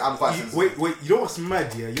 I'm quite sensitive. Wait. You know what's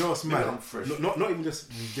mad? Yeah, you know what's mad? I'm fresh. Not even just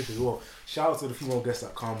this as well. Shout out to the female guests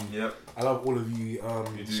that come. Yep. I love all of you.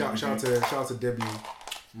 Shout out to Debbie,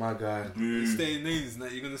 my guy. You're stating names. Now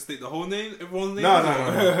you're gonna state the whole name, everyone's name. No.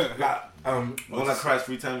 Like one that cries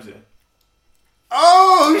 3 times. Yeah.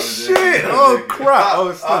 Oh shit! Oh crap!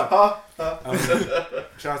 Oh snap!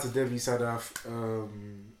 Shout out to Debbie Sadaf.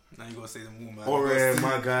 Now you gotta say them all, man. Or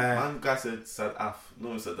my guy. Man, guy said Sadaf.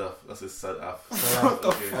 No, it's Sadaf. That's a Sadaf. What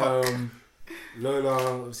the fuck?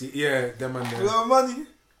 Lola. See, yeah, them and them. Lola money.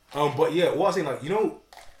 But yeah, what I was saying, like, you know,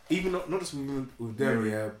 even not just with them,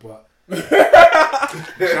 yeah, but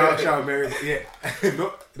shout out Mary, yeah,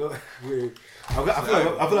 not weird. I feel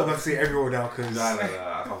like I have to say everyone now because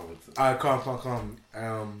I can't.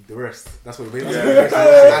 The rest. That's what basically.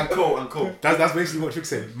 Yeah. And cool. That's basically what Chooks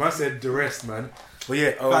said. Man said the rest, man. But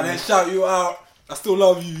yeah, I didn't shout you out. I still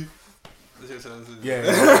love you.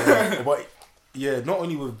 Yeah. But yeah, not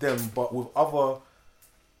only with them, but with other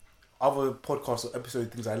podcasts or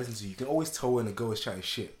episode things I listen to, you can always tell when a girl is chatting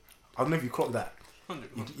shit. I don't know if you clock that.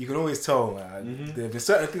 You can always tell, man. Mm-hmm. There's been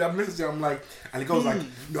certain things I'm listening to, I'm like, and the girl's like,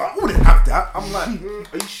 no, I wouldn't have that. I'm like,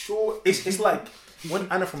 are you sure? It's like when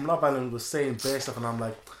Anna from Love Island was saying bare stuff, and I'm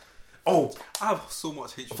like, oh, I have so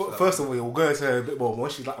much hatred for that. First of all, we'll go into her a bit more. When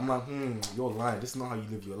she's like, I'm like, you're lying. This is not how you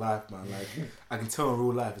live your life, man. Like, I can tell in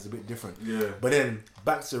real life it's a bit different. Yeah. But then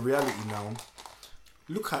back to reality now.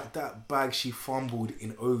 Look at that bag she fumbled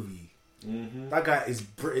in Ovi. Mm-hmm. That guy is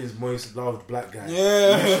Britain's most loved black guy.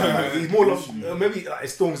 Yeah, he's more loved. Maybe like,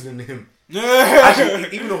 Storms than him. Yeah, actually,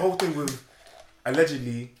 even the whole thing with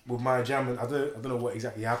allegedly with Maya Jam, I don't know what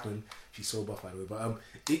exactly happened. She's so buff, by the way. But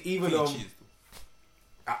even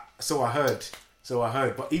so I heard So I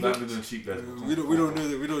heard, but even cheap guys. We don't know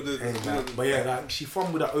that. But yeah, like she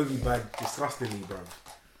fumbled that Ovi bag disgustingly, bro.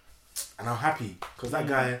 And I'm happy because that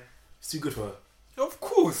guy is too good for her. Of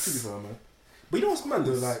course, too good for her, man. But you know what's mad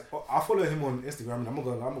though? Like I follow him on Instagram, and I'm not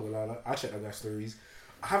gonna lie. Like, I check that guy's stories.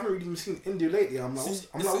 I haven't really seen India lately. I'm like,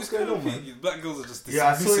 what's going on, man? Black girls are just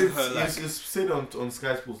dismissing her. Like, it's said on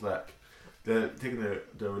Sky Sports like. They're taking their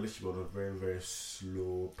relationship on a very, very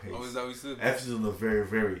slow pace. Oh, is that what you said? Emphasis on a very,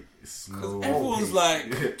 very slow pace. Everyone's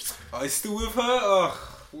like, are you still with her?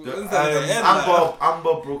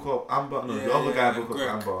 Amber broke up. The other guy broke up with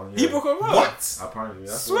Amber. Yeah. He broke up with her? What? Apparently,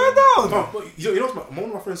 yeah. Swear down. But you know what? One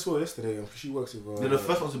of my friends saw yesterday. She works with. They're the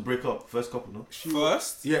first ones to break up. First couple, no?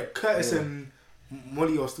 First? Yeah, Curtis and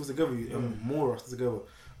Molly are still together. More are still together.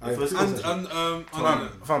 Who's the other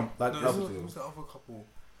couple?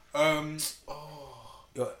 Who's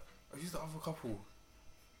the other couple?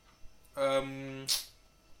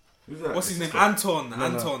 What's his name? Anton.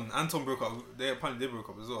 Anton broke up. They broke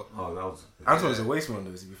up as well. Oh, that was. Anton is a waste man,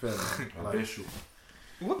 though. To be fair, like, short.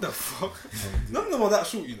 What the fuck? None of them are that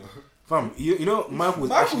short, you know. Fam, you know Michael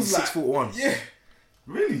was actually 6'1". Yeah.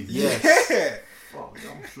 Really? Yes. Yeah. Oh,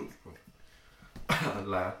 I'm short, bro.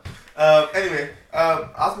 Liar. Anyway, I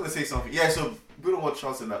was gonna say something. Yeah, so we don't watch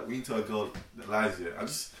Charles and like we need to a girl that lies. Yeah, I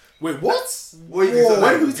just. Wait, what? When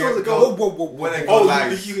you tell a girl, when a girl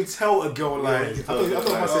lies, you can tell a girl lies. I thought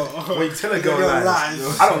I said when you tell a girl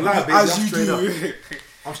lies. I don't lie, baby. I'm straight up.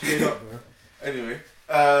 I'm straight up, bro. Anyway,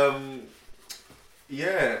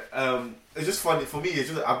 it's just funny for me.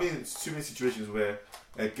 It's just I've been in too many situations where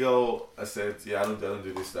a girl has said, "Yeah, I don't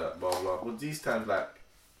do this, that, blah blah." But these times, like,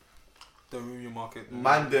 the room your market,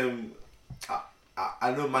 man, them.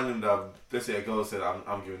 I know man them that let's say a girl said,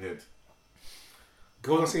 "I'm giving it."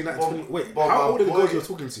 Girls are saying that. How old are the girls you're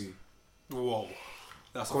talking to? Whoa,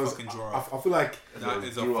 that's a fucking draw. I feel like that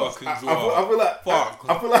is a fucking draw. I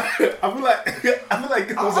feel like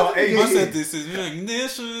girls are 18. I said this is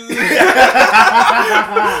ignition.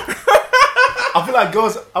 I feel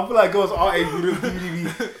like girls are 18.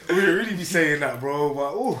 We really be saying that, bro.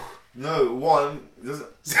 But no, one.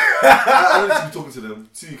 I don't need to be talking to them.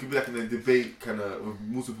 Two, you could be like in a debate kind of with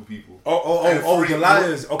multiple people. The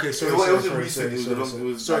liars. Okay, sorry. It wasn't recent. It was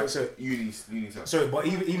uni time. Sorry, but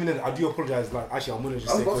even then, I do apologize. Like, actually, I'm gonna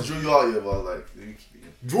just say. I was about to draw you out here, but like,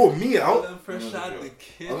 draw me out. Fresh out the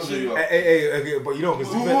kitchen. Hey, but you know,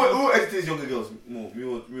 who entertains younger girls more? Me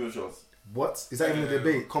or Charles? What? Is that even a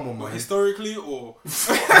debate? Come on, man. Historically or? I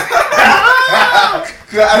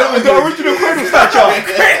don't know the original Cradle statue.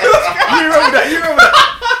 You remember that?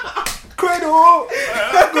 Cradle. I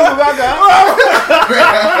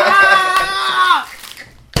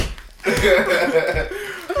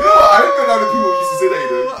don't know how the people used to say that, you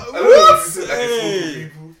know. I don't know if you say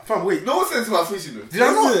like people. Fam, wait. No one said to my face, you know. Did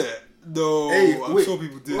I not? No, hey, I'm sure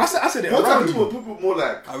people did. I said it. What time people more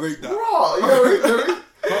like? I rate that.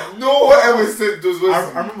 Bro, no one ever said those words. I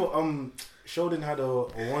remember Sheldon had a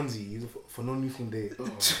onesie for no uniform day. I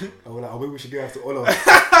was like, maybe we should do it after all of us.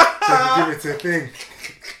 So give it to a thing.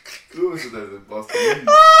 Who was that in Boston? It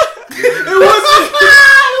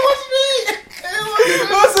was me. It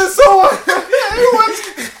wasn't someone. It was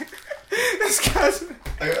this guy's.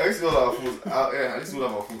 I used to know our phones. I used to know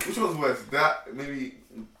our phones. Which one's worse? That maybe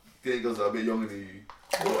dating girls that are a bit younger than you,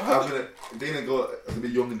 or dating a girl that's a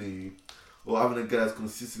bit younger than you, or having a guy that's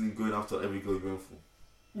consistently going after every girl you went for.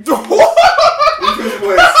 What? Which is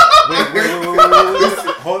worse? Wait.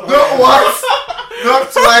 Hold on. Not once,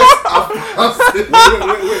 not twice. Wait.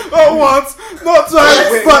 Not once, not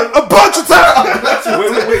twice, but a bunch of times.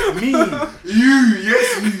 Wait. Me. You.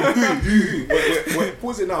 Wait.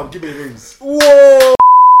 Pause it now. Give me names. Whoa.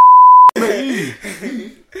 Me.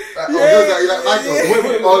 Wait.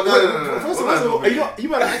 Oh no. First of all, you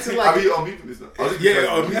better acting like. I'm beeping this now.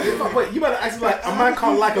 Wait, you better act like a man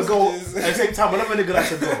can't like a girl at the same time. Another nigga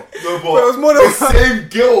likes a girl. No, but it was more than the same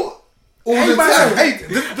girl all the time.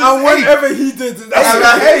 And whenever he did, the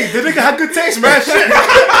nigga had good taste, man. Shit.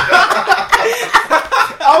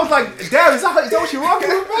 I was like, damn, is that what you're rocking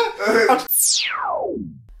with, man?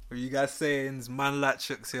 What you guys saying? It's Man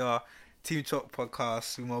Latchooks here. Team Chalk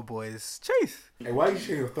podcast with my boys. Chase. Hey, why are you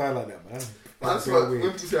shaking your thigh like that, man? That's what when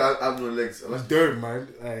people say I have no legs. It's dirt, man.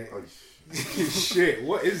 Like, shit,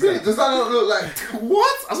 what is really, that? Does that not look like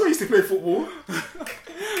what? I saw you used to play football. Guys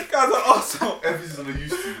are awesome. Emphasis on the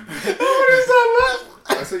used to. What is that,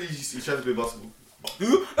 man? I said you tried to play basketball.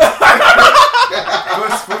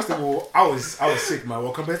 First of all, I was sick, man.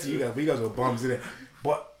 Well, compared to you guys were bums, innit?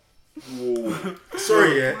 But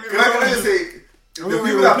sorry, yeah. Can I just say the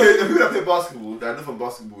people that play basketball, that I know from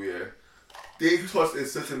basketball, yeah, they touched a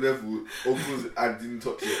certain level, because I didn't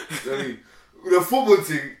touch it. You know what I mean? the football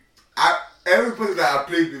thing, every person that I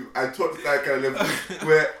played with, I taught that kind of level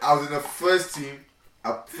where I was in the first team.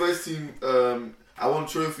 I won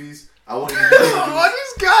trophies. I won. What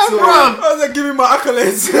this guy, bro? I was like, give me my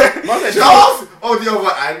accolades. Charles, on the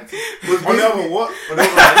other hand, was on the other what? On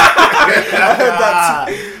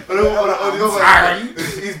the other hand,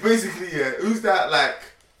 he's basically who's that like?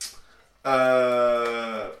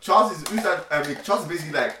 Charles is Charles is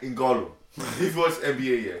basically like N'Golo. If you watch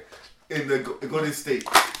NBA, in the Golden State,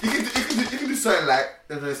 you can do something like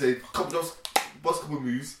I'm gonna say couple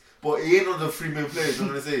moves, but he ain't on the 3-man players. I'm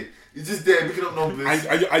gonna say he's just there picking up numbers.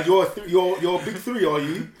 Are you're big three? Are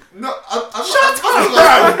you? No, shut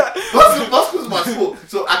up. Basketball's my sport,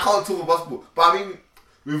 so I can't talk about basketball. But I mean,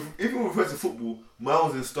 if we refer to football, mine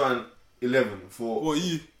was in starting 11 for what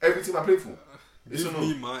you? Every team I played for. Give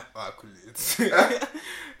me my accolades.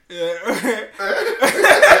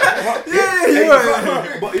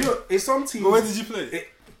 But you know, it's some teams. But where did you play?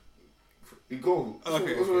 Go.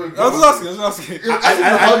 Okay. I was asking.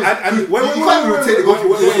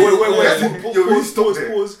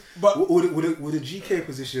 Pause. But with the GK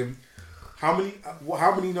position, how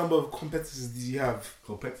many number of competitors did you have?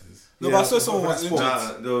 Competitors? No, but I saw someone was injured.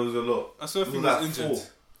 Nah, there was a lot. I saw he was injured.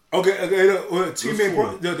 4. Okay.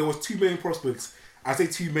 There was 2 main prospects. I say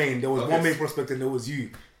 2 main. There was 1 main prospect and there was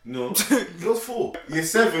you. No, there was 4. Year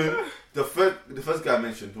 7, the first guy I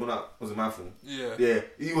mentioned, the one that was in my phone. Yeah,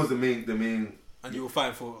 he was the main. And you were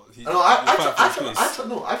fighting for.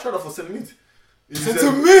 I tried out for 7 minutes.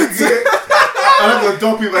 7 minutes. I'm gonna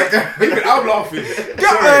dump him like that. I'm laughing.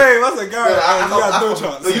 Hey, what's a guy? No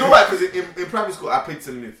chance. No, you know why? Because in primary school, I played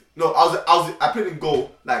 7 minutes. No, I played in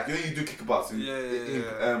goal. Like you do kickabouts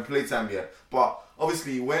in playtime. Yeah, but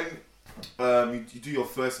obviously when you do your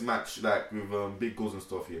first match like with big goals and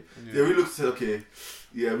stuff here, they really look to say,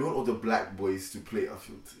 we want all the black boys to play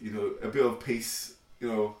outfield. You know, a bit of pace. You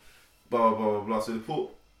know, blah blah blah blah blah. So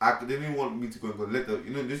they didn't want me to go and go. Let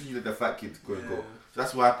the fat kid go and go. So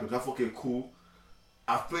that's what happened. I thought, okay, cool.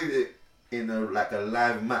 I've played it in a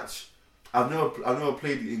live match. I've never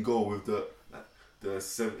played it in goal with the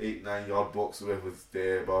 7, 8, 9 yard box, whatever's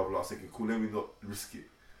there, blah blah. I was thinking, cool, let me not risk it.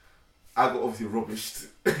 I got obviously rubbished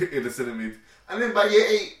in the centre mid, and then by year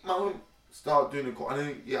 8, my own started doing the goal. And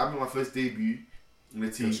then I made my first debut in the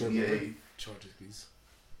team. Year 8. Charges, please.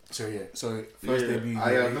 So first debut.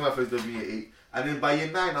 I made my first debut year 8, and then by year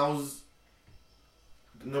 9, I was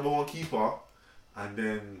the number 1 keeper, and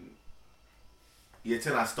then year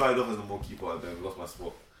 10, I started off as the number 1 keeper, and then lost my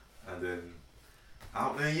spot, and then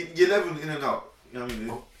year 11 in and out. You know what I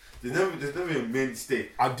mean? There's never a mainstay.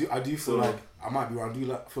 I do feel like I might be wrong. I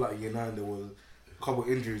do feel like year 9 there was a couple of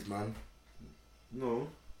injuries, man. No,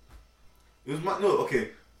 it was okay.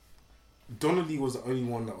 Donnelly was the only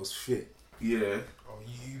one that was fit. Yeah. Oh,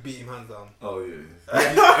 you beat him hands down. Oh yeah.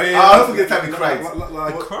 I'll forget the time he cried.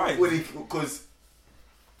 Cried because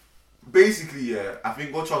basically, I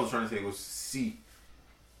think what Charles was trying to say was C.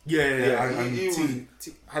 And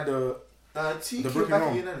T had the T came back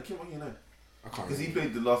in year 9. Came on year 9. I can't. Because he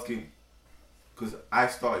played the last game. Because I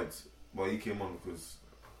started, but he came on because.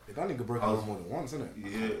 That nigga broke out more than once, isn't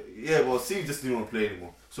it? Yeah. Well, C just didn't want to play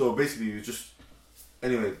anymore. So basically, you just.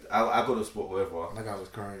 Anyway, I got the spot, whatever. That guy was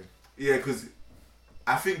crying. Yeah, because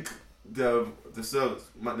I think the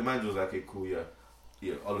manager was like, okay, cool, yeah,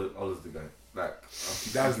 Ola's the guy. Like,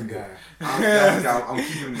 that's the guy. I'm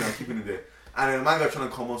keeping him there. And then the manager trying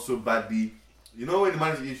to come on so badly. You know when the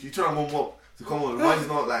manager, you're trying to warm up to come on, the manager's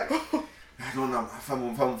not like, I don't know,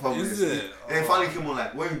 fam. Is it? And then finally came on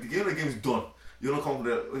like, when the game's done, you're not coming for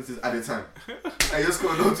the at the time. And you're just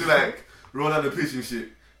going on to like, roll down the pitch and shit.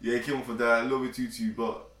 Yeah, he came on for that, a little bit too,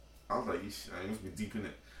 but I was like, yeesh, he must be deep in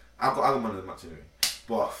it. I got man of the match anyway.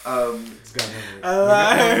 But, this guy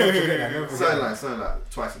never something like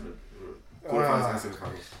twice in the quarterfinals and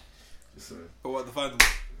semi-finals. Just saying. But what, the final?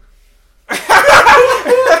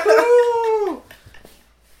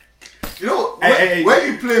 You know,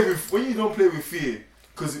 when you don't play with fear,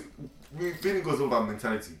 because winning goes all about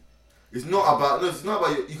mentality. It's not about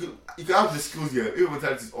you can have the skills here, your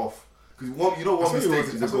mentality is off. Because one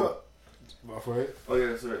mistake is a goal. For it? Oh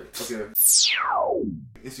yeah, sorry. Okay.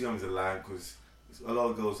 Instagram is a lie because a lot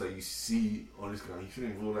of girls that you see on Instagram, you feel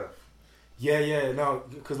in real life. Yeah, no,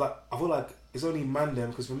 because like I feel like it's only man them.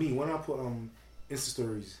 Because for me, when I put Insta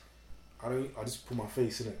stories, I just put my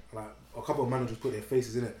face in it. Like a couple of managers put their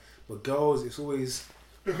faces in it, but girls, it's always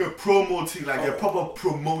promoting, like they're proper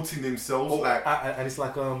promoting themselves, and it's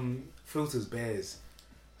like filters bears.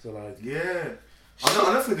 So like I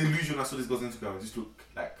don't feel the illusion I saw this girl's Instagram. It just look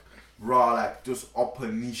like raw, like just upper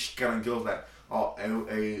niche kind of girls. Like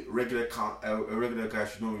a regular guy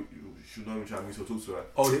should know which I'm to talk to her.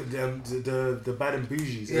 Oh, the bad and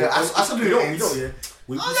bougies. Yeah, I saw the you know, yeah.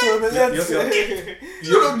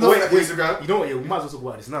 You don't know Instagram. You know what? Yeah, we might as well talk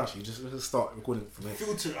about this now. Actually, let's start recording from here.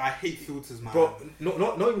 Filter. I hate filters, man. Bro,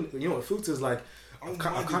 not even. You know what? Filters like.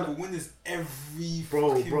 But when is every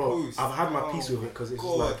bro? post? I've had my piece with it because it's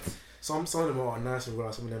just like some of them are nice and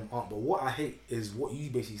real, some of them aren't. But what I hate is what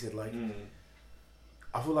you basically said. Like,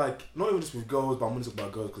 I feel like not even just with girls, but I'm gonna talk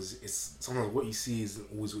about girls because it's sometimes what you see is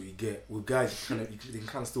always what you get. With guys, they can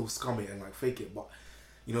kind of still scum it and like fake it, but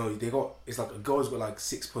you know it's like a girl's got like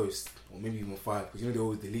 6 posts or maybe even 5 because you know they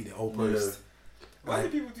always delete their old post. Why do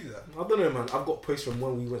people do that? I don't know, man. I've got posts from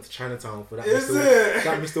when we went to Chinatown for that.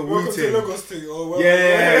 That Mr. Welcome to Lagos thing.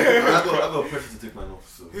 Yeah. I got pressure to take mine off.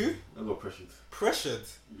 So. Who? I got pressured. Pressured?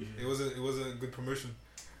 Yeah. It wasn't a good promotion.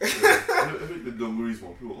 I think the Dungarees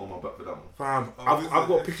one, people on my back for that one. Fam, I've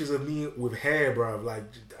got pictures of me with hair, bruv, like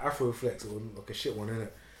Afro flex or like a shit one,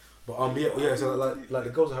 innit? But yeah. So like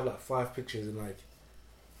the girls have like 5 pictures and like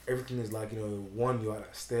everything is like, you know, one you're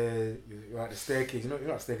at the staircase. You know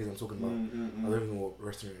that staircase I'm talking about. I don't even know what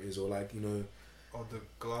restaurant it is, or like, you know. Or the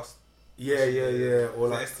glass. Yeah. Or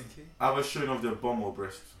like STK. I was showing off their bum or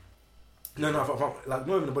breast. No, like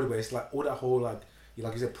not even the body, but it's like all that whole like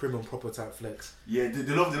you said prim and proper type flex. Yeah, they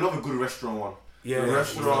love a good restaurant one. Yeah, the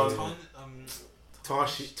restaurant.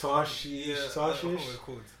 Tarshish.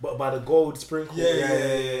 But by the gold sprinkle.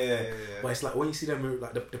 Yeah. But it's like when you see them,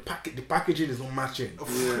 like the packaging is not matching.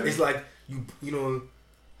 Yeah. It's like you know,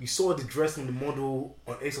 you saw the dress on the model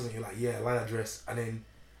on ASOS and you're like, yeah, I like that dress, and then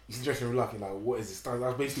you see the dress in real life, you're like, what is this?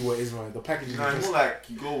 That's basically what it is, man. The packaging. Nah, it's more like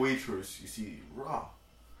you go Waitrose, you see raw.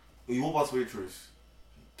 You walk past Waitrose,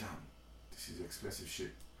 damn, this is expensive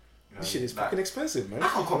shit. You know, this shit is fucking expensive, man. I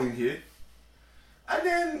can't come in here. And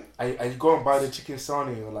then I go and buy the chicken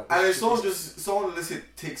sarnie or like. And then someone let's say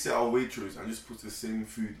takes it out of Waitrose and just puts the same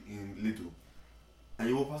food in Lidl, and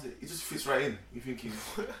you walk past it, it just fits right in. You're thinking.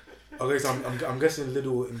 Okay, so I'm guessing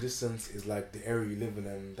Lidl in this sense is like the area you live in,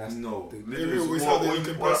 and that's Lidl is how they look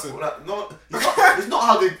in person. No, it's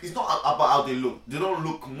not about how they look. They don't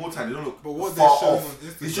look more time. They don't look. But what they're showing on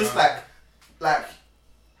Instagram, it's just like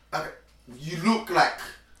you look like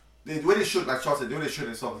the way they show, like Charles said, the way they show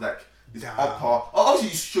themselves like. It's upper. Obviously,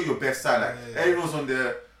 you show your best side. Like everyone's on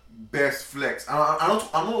their best flex. And I'm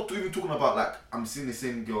not even talking about like I'm seeing the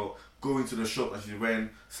same girl go into the shop and she's wearing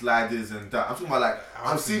sliders and that. I'm talking about like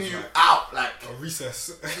I'm seeing you out like a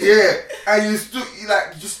recess. Yeah, and you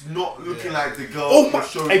like just not looking like the girl. Oh my!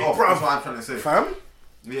 Showing off. That's what I'm trying to say. Fam.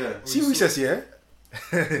 Yeah. See recess, yeah.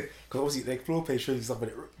 Because obviously the explore page shows you stuff,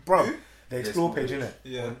 but bro, the explore page, innit?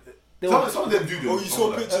 Yeah. Some of them do. Oh, you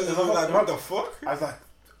saw pictures and I'm like, what the fuck? I was like.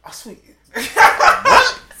 I swear.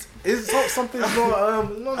 What? It's not something not. I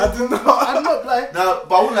don't know. I'm not like. Now,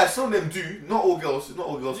 but I won't like some of them do. Not all girls. Do,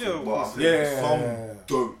 but some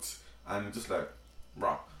don't. And just like,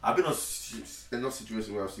 bruh. I've been in a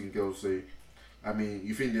situation where I've seen girls say, I mean,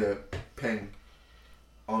 you think they're paying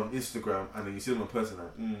on Instagram and then you see them in person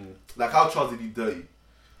like how Charles did he dirty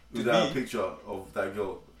with that picture of that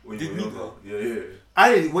girl when you were younger. Yeah.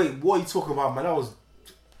 I didn't wait. What are you talking about, man? That was.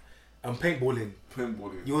 I'm paintballing.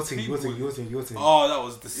 Your thing. Oh, that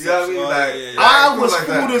was the. Yeah, I mean, I was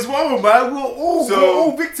fooled as well, man. We're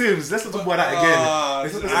all victims. Let's not talk about that again.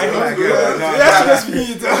 That's just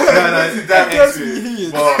me. That's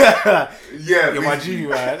me. Yeah, you're my G,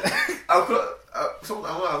 man.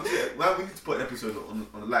 We need to put an episode on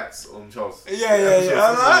the lights on Charles.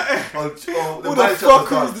 Yeah. All the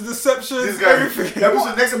fuckeries, the deception, everything.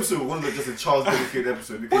 Next episode, we're going to just a Charles dedicated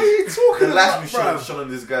episode. What are you talking the about, last we shot on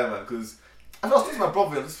this guy, man, because I was talking to my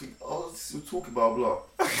brother and I just think, we're talking about blah.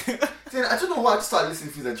 Then I don't know why I just started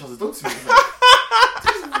listening to things like Charles. Don't see me.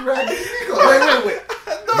 Wait.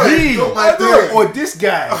 Me or this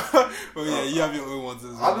guy? Oh yeah, you have your own ones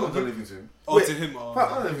as well. I don't listen to him. To him. I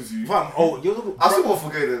don't listen to you. I still won't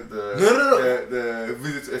forget the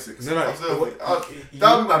visit to Essex. That would be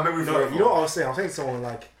my memory forever. You know what I was saying? I was saying to someone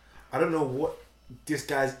like, I don't know what this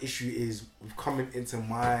guy's issue is with coming into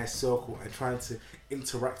my circle and trying to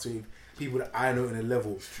interact with people that I know in a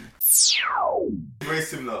level. Very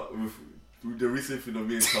similar with the recent film of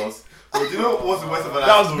me and Charles. But do you know what's the worst about that?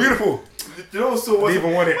 That was beautiful. Do you know what's so worst? I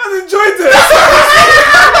even want it. I enjoyed it.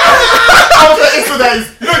 I was like, so that is,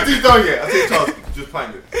 you don't do it down yet. I said, Charles, just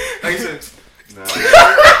pint it. And he said, nah.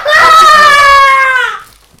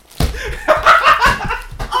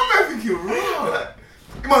 I'm thinking, bro, like,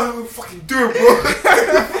 you might not fucking do it, bro.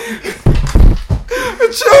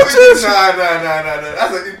 Nah.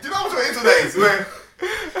 That's like, do you know how much into that is? Where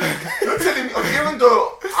you're telling me, even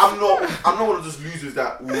though I'm not one of those losers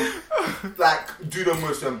that will like do the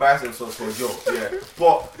most to embarrass themselves for a job, yeah.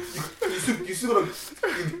 But you still gotta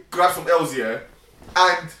grab some L's, yeah.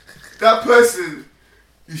 And that person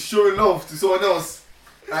is showing love to someone else,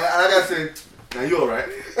 and I gotta say, now you're alright.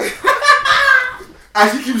 And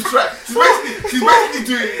she keeps trying. She's basically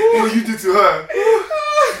doing what you did to her,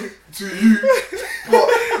 to you, but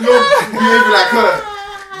you're behaving like her.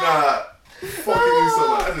 Nah, fucking insult,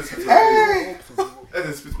 man. That's a spit to my face. That's a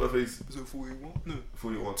spit to my face. Is it 41? No.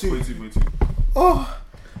 41. 22. Oh.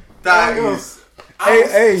 That is.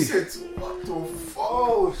 Hey. What the fuck?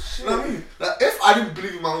 Oh shit. You know what I mean? Like, if I didn't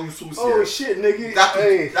believe in my own source, Oh shit, nigga.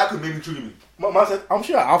 that could make me trigger me. Man said, I'm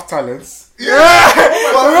sure I have talents. Yeah!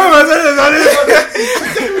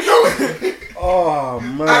 Oh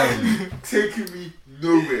man. Taking me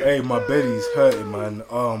nowhere. Hey, my belly's hurting, man.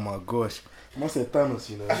 Oh my gosh. Must say Thanos,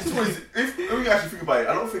 you know. Actually, if you actually think about it,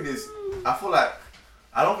 I don't think there's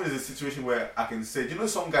a situation where I can say, you know,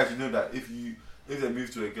 some guys, you know that if they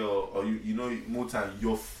move to a girl, or you know more time,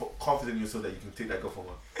 you're confident in yourself that you can take that girl from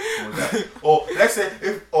her. Or let's say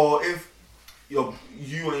if you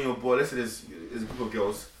and your boy, let's say there's a group of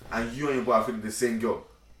girls, and you and your boy are feeling the same girl,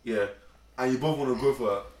 yeah, and you both want to go for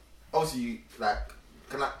her. Obviously, like,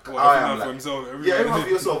 everyone for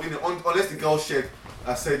yourself, unless the girl said,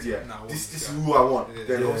 this is who I want. Yeah,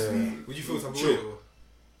 then obviously, would you feel some way?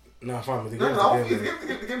 Nah, fine. The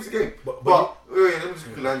game's a game. But wait, let me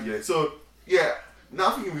just land here. So yeah, now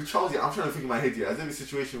I'm thinking with Charles here, I'm trying to think in my head here. Is there a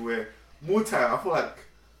situation where more time? I feel like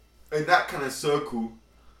in that kind of circle,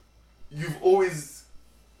 you've always,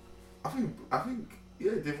 I think,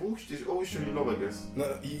 yeah, they've always shown you love, I guess. No,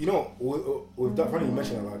 you know, with that, funny you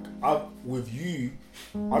mentioned that, like, with you,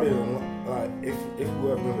 I don't know, like, if we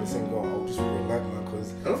were with the same girl, I'll just really like that,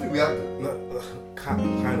 because I don't think we have to. No,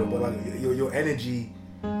 kind of, but like your energy.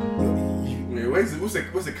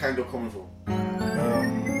 What's the kind of coming from?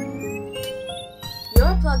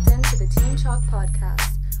 You're plugged into the Team Chalk podcast.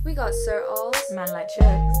 We got Sir Alls, Man Like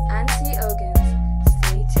Chicks, and T. Ogans.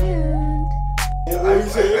 Stay tuned. Yeah, I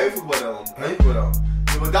ain't think about that one.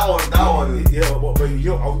 Yeah, but that one. Yeah, but you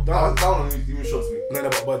know, that one even shocks me. No,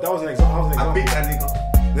 but that was an example. I beat that nigga.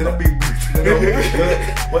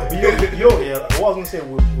 But yeah, what I was gonna say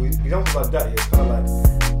with examples like that, yeah, kind of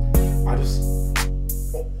like, I just.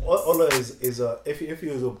 Ola is if he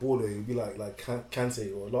was a baller, he'd be like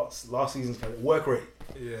Kante or last season's kind of work rate.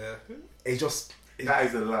 Yeah, that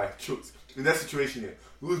is a lie. Chooks. In that situation here,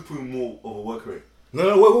 who was putting more of a work rate? No,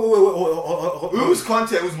 wait. Who was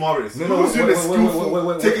Kante? Who was Morris? Who was doing the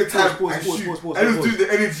skillful, taking time and shoot, and who's doing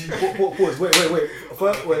the energy? Pause. Wait.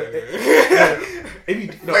 First, wait. If you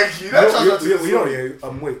wait.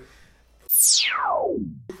 I'm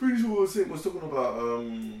pretty sure what was talking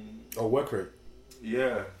about work rate.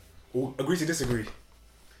 Yeah. Agree to disagree.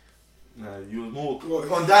 Nah, you was more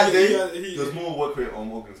on that day. There was more work rate on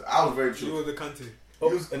Morgan's. I was very true. You were the Kante.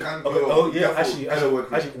 Actually,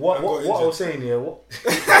 what I was saying here. What?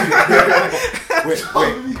 wait.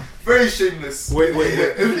 Very shameless. Wait.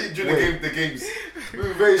 During the games, we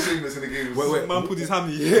were very shameless in the games. Wait. Man put his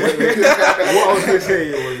hammy. What I was gonna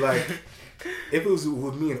say was like, if it was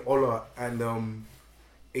with me and Ola, and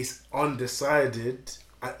it's undecided.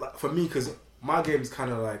 For me, because my game is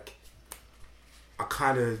kind of like,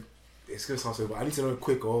 it's gonna sound so, but I need to know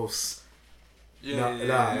quick or else. You know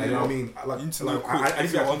what I mean? Like, I need to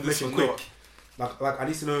have information quick. Like I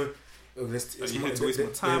need to know. There's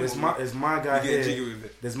my guy here.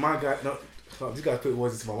 There's my guy. No, this guy put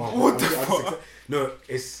words into my mouth. What the fuck? No,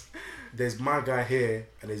 there's my guy here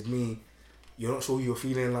and there's me. You're not sure who you're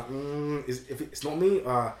feeling like. If it's not me,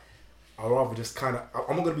 I'd rather just kind of.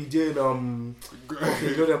 I'm not gonna be doing them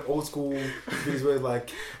old school videos where it's like,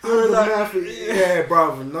 yeah,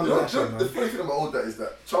 bro, none of that shit, man. The funny thing about all that is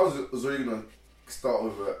that Charles was already gonna start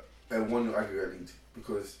with a 1-0 aggregate lead,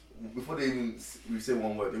 because before they even say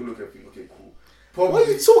one word, they will look at me. Okay, cool. Probably, what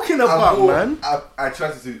are you talking about, man? I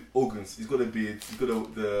tried to do Ogans. He's got a beard. He's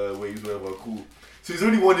got the waves, whatever. Cool. So he's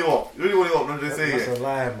already 1-0 up. I'm just saying. That's a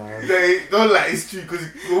lie, man. Don't lie. It's true, because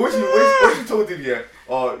what you told him, yeah.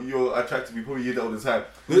 Oh, you're attractive. You probably hear that all the time.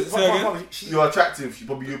 You're attractive. You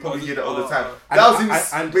probably hear that all the time. That was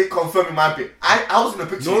him confirming my bit. I was in the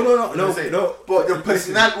picture. No. But the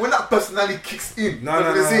personality, when that personality kicks in,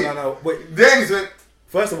 no. Wait. Then he's when.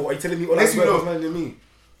 First of all, are you telling me all that's better than me?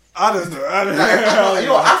 I don't know. I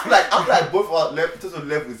feel like both our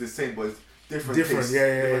level is the same, but it's different. Tastes.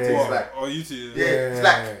 Yeah. Like, you two. Yeah. It's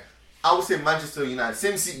like, I would say Manchester United,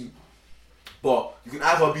 same city, but you can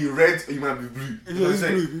either be red or you might be blue. You know what I'm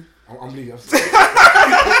saying? I'm leaving. In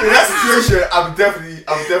that situation, I'm definitely.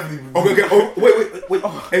 Okay. Oh, wait.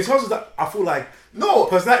 In terms of that, I feel like no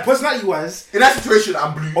personality wise. In that situation,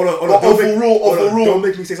 I'm blue. Overall, don't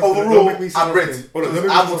make me say something. Overall, I'm red. I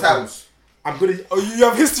have more titles. I'm gonna. Oh, you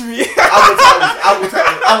have history. I have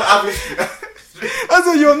history. I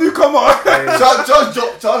said you're a newcomer.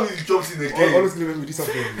 Charlie jumps in the game. Honestly, let me do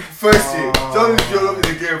something. First year, Charlie jumped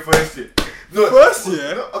in the game first year. No, first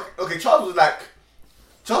year. No, okay. Charles was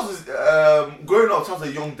growing up. Charles was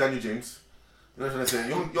a young Daniel James. You know what I'm saying?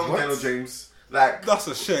 Young Daniel James. Like that's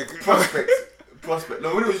a shake. Prospect.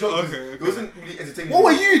 No, when he was young, okay. It wasn't really entertaining. What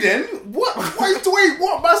were you then? What? Wait,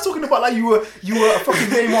 what man's talking about? Like you were a fucking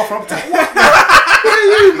Neymar from Uptown. What? Who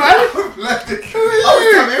are you, man? I was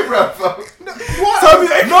Tammy Abraham, fam. What? No,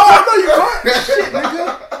 you can't. Shit, nigga.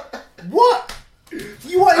 What?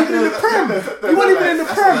 You weren't even in the Prem. You weren't even in the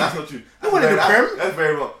Prem. That's not true. You weren't in the Prem. That's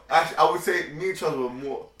very wrong. Actually, I would say me and Charles were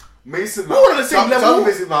more. Mason Mount. We were on the same level. Charles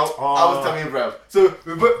Mason Mount. I was Tammy Abraham. So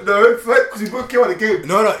we both because we both came on the game.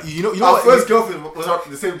 No. You know our what? First girlfriend was out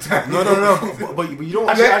at the same time. No. But you don't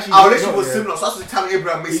actually. Our relationship was similar. So that's Tammy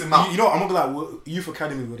Abraham, Mason Mount. You know, I'm not gonna lie. Youth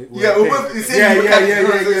Academy with it. Yeah, we're both the same.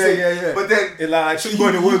 Yeah. But then, so you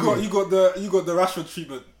got the Rashford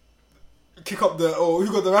treatment. Kick up the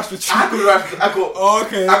you got the Rashford treatment. I got. Oh,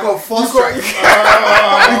 okay. I got 4 strikes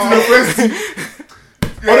into the first team.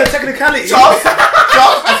 On a technicality. Charles had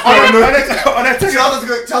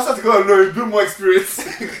to go alone. A bit more experience.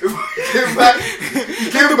 He came back.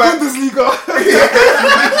 Bundesliga.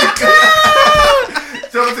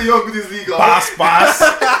 Charles had young Bundesliga. Pass.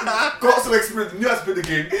 Got some experience. Knew how to play the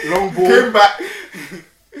game. Long ball. Came back.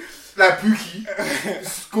 Like Pookie.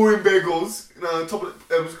 Scoring bare goals. Top of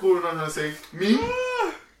scoring. I'm trying to say me.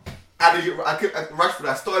 I kept at Rashford.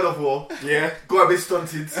 I started off well. Yeah. Got a bit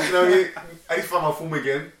stunted. You know what I mean? I need to find my form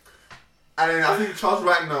again. And then I think Charles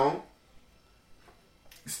right now,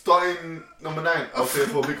 starting number 9, I'll say,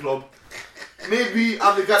 for a big club. Maybe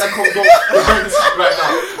I'm the guy that comes off the bench right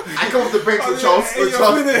now. I come off the bench with Charles.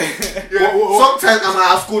 Sometimes I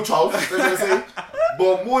might outscore Charles. That's what I'm saying.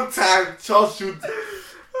 But more time, Charles should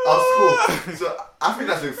outscore. So I think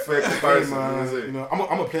that's a fair comparison. Man, you know,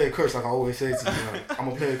 I'm a player coach, like I always say to you. Man. I'm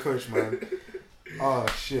a player coach, man. Oh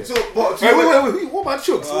shit. So, but wait. What about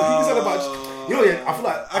Chooks? What he said about? You know, yeah, I feel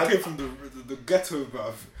like I came from the ghetto,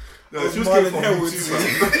 bruv. No, Chooks came from Harewood. I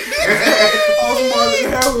was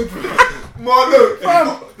Marlon Harewood, bruv.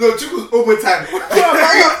 No, Chooks was overtime.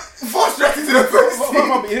 4 straight into the first team.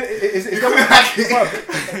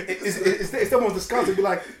 It's them on the scouts and be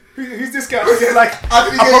like, who's this guy? Like,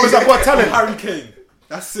 I promise I've got talent. Harry Kane.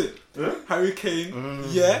 That's it. Huh? Harry Kane.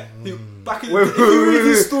 Yeah. Back in the day, if you read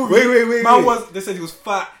his story, wait. They said he was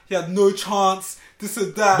fat. He had no chance. This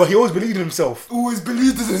and that. But he always believed in himself.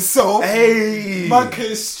 Hey. Man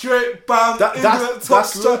came straight, bam. That's no,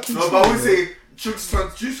 but I would say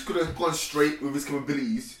Chooks could have gone straight with his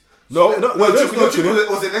capabilities. No, Chooks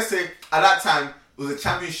was let's say at that time was a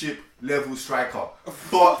championship level striker.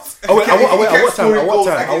 But at what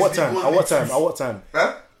time?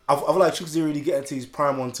 Huh? I feel like Chooks didn't really get into his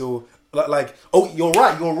prime until like you're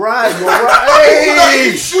right.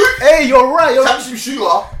 Hey, you're right. Championship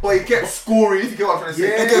shooter, but he kept scoring. If you get what I'm trying to say,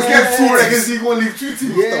 yes. He kept scoring against League 1, League 2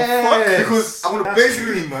 teams. Yes. Because I'm gonna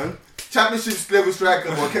basically, man, championship level striker,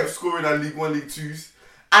 but kept scoring at League 1, League 2s.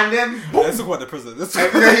 And then boom. Let's talk about the president. Now I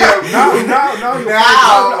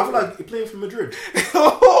feel like you're playing for Madrid.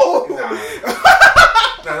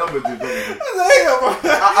 Nah, not Madrid. I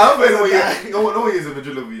don't know yet. No one is a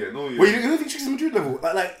Madrid level yet. No one. Wait, you don't think Chooks is Madrid level?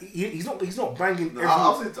 Like he's not banging. No,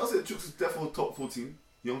 I'll say Chooks is definitely top 14.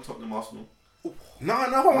 Young Tottenham Arsenal. No,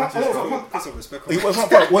 Put some respect on I'm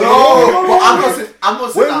not saying I'm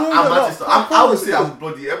Manchester. I would say I'm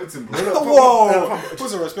bloody Everton, bro. Whoa! Put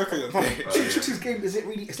some respect on your name. Chooks' game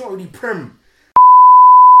it's not really Prem.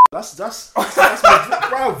 That's Madrid,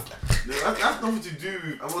 bruv. That's nothing to do.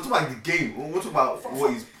 We're talking about the game. We're talking about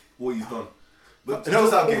what he's done. But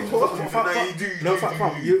that game.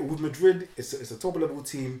 With Madrid, it's a top level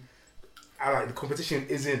team. The competition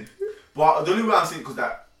isn't. But the only way I'm saying because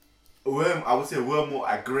that. I would say we're more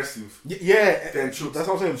aggressive than Chooks. That's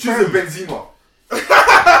what I'm saying. Choose Benzema.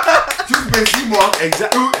 Choose Benzema.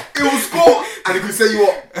 Exactly. It will score and it could say you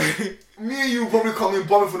up. Me and you probably come in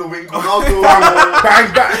bombing from the wing. Ronaldo,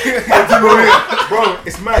 bang. Bro,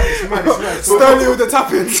 it's mad. Sterling with the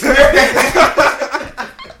tap-ins.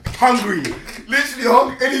 Hungry. Literally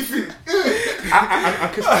hungry. Anything.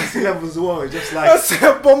 And consistency levels as well. Just like that's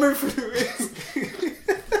bombing through the wings.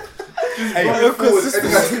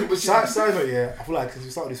 Side note, yeah. I feel like since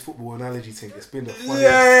we started this football analogy thing, it's been the funniest.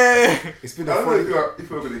 Yeah. It's been the I don't know funniest. if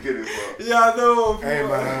you're gonna get it, but Yeah, I know. Hey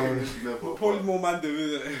man. Probably more man do,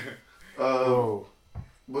 isn't it? Bro.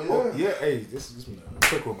 But yeah, hey, this has been a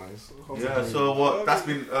quick one, man. Yeah, so what? That's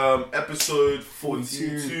been episode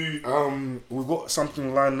 42. We've got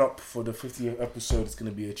something lined up for the 50th episode. It's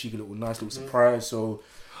gonna be a cheeky little, nice little surprise. So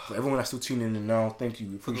for everyone that's still tuning in now, thank you.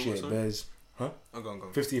 We appreciate it, Bears. Huh? I'm going.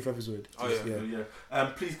 50th episode. Oh yeah.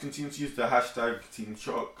 Please continue to use the hashtag Team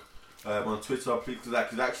Chalk on Twitter. Please, because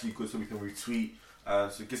that is actually good, so we can retweet.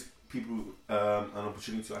 So it gives people an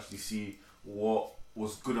opportunity to actually see what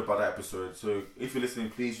was good about that episode. So if you're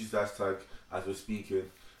listening, please use the hashtag as we're speaking,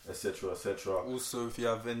 etc., etc. Also, if you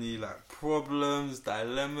have any like problems,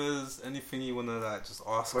 dilemmas, anything you wanna like just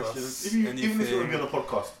ask questions, us, even if you want to be on a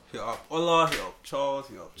podcast, hit up Ola, hit up Charles,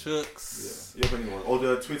 hit up Chooks. Yeah, you have anyone or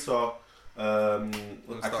the Twitter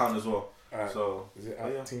account as well. So is it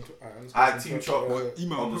Team Email, Chalk? we don't have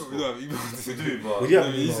email. We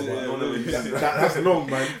do, but that's long,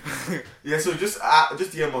 man. Yeah, so just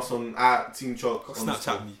DM us on Team Chalk.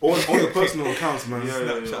 Snapchat me. On the personal accounts, man.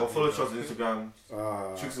 Yeah. Or follow Charles on Instagram.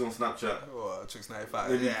 Chooks is on Snapchat. Chooks95.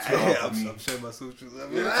 I'm showing my socials. Well,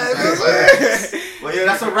 yeah,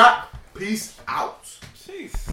 that's a wrap. Peace out. Jeez.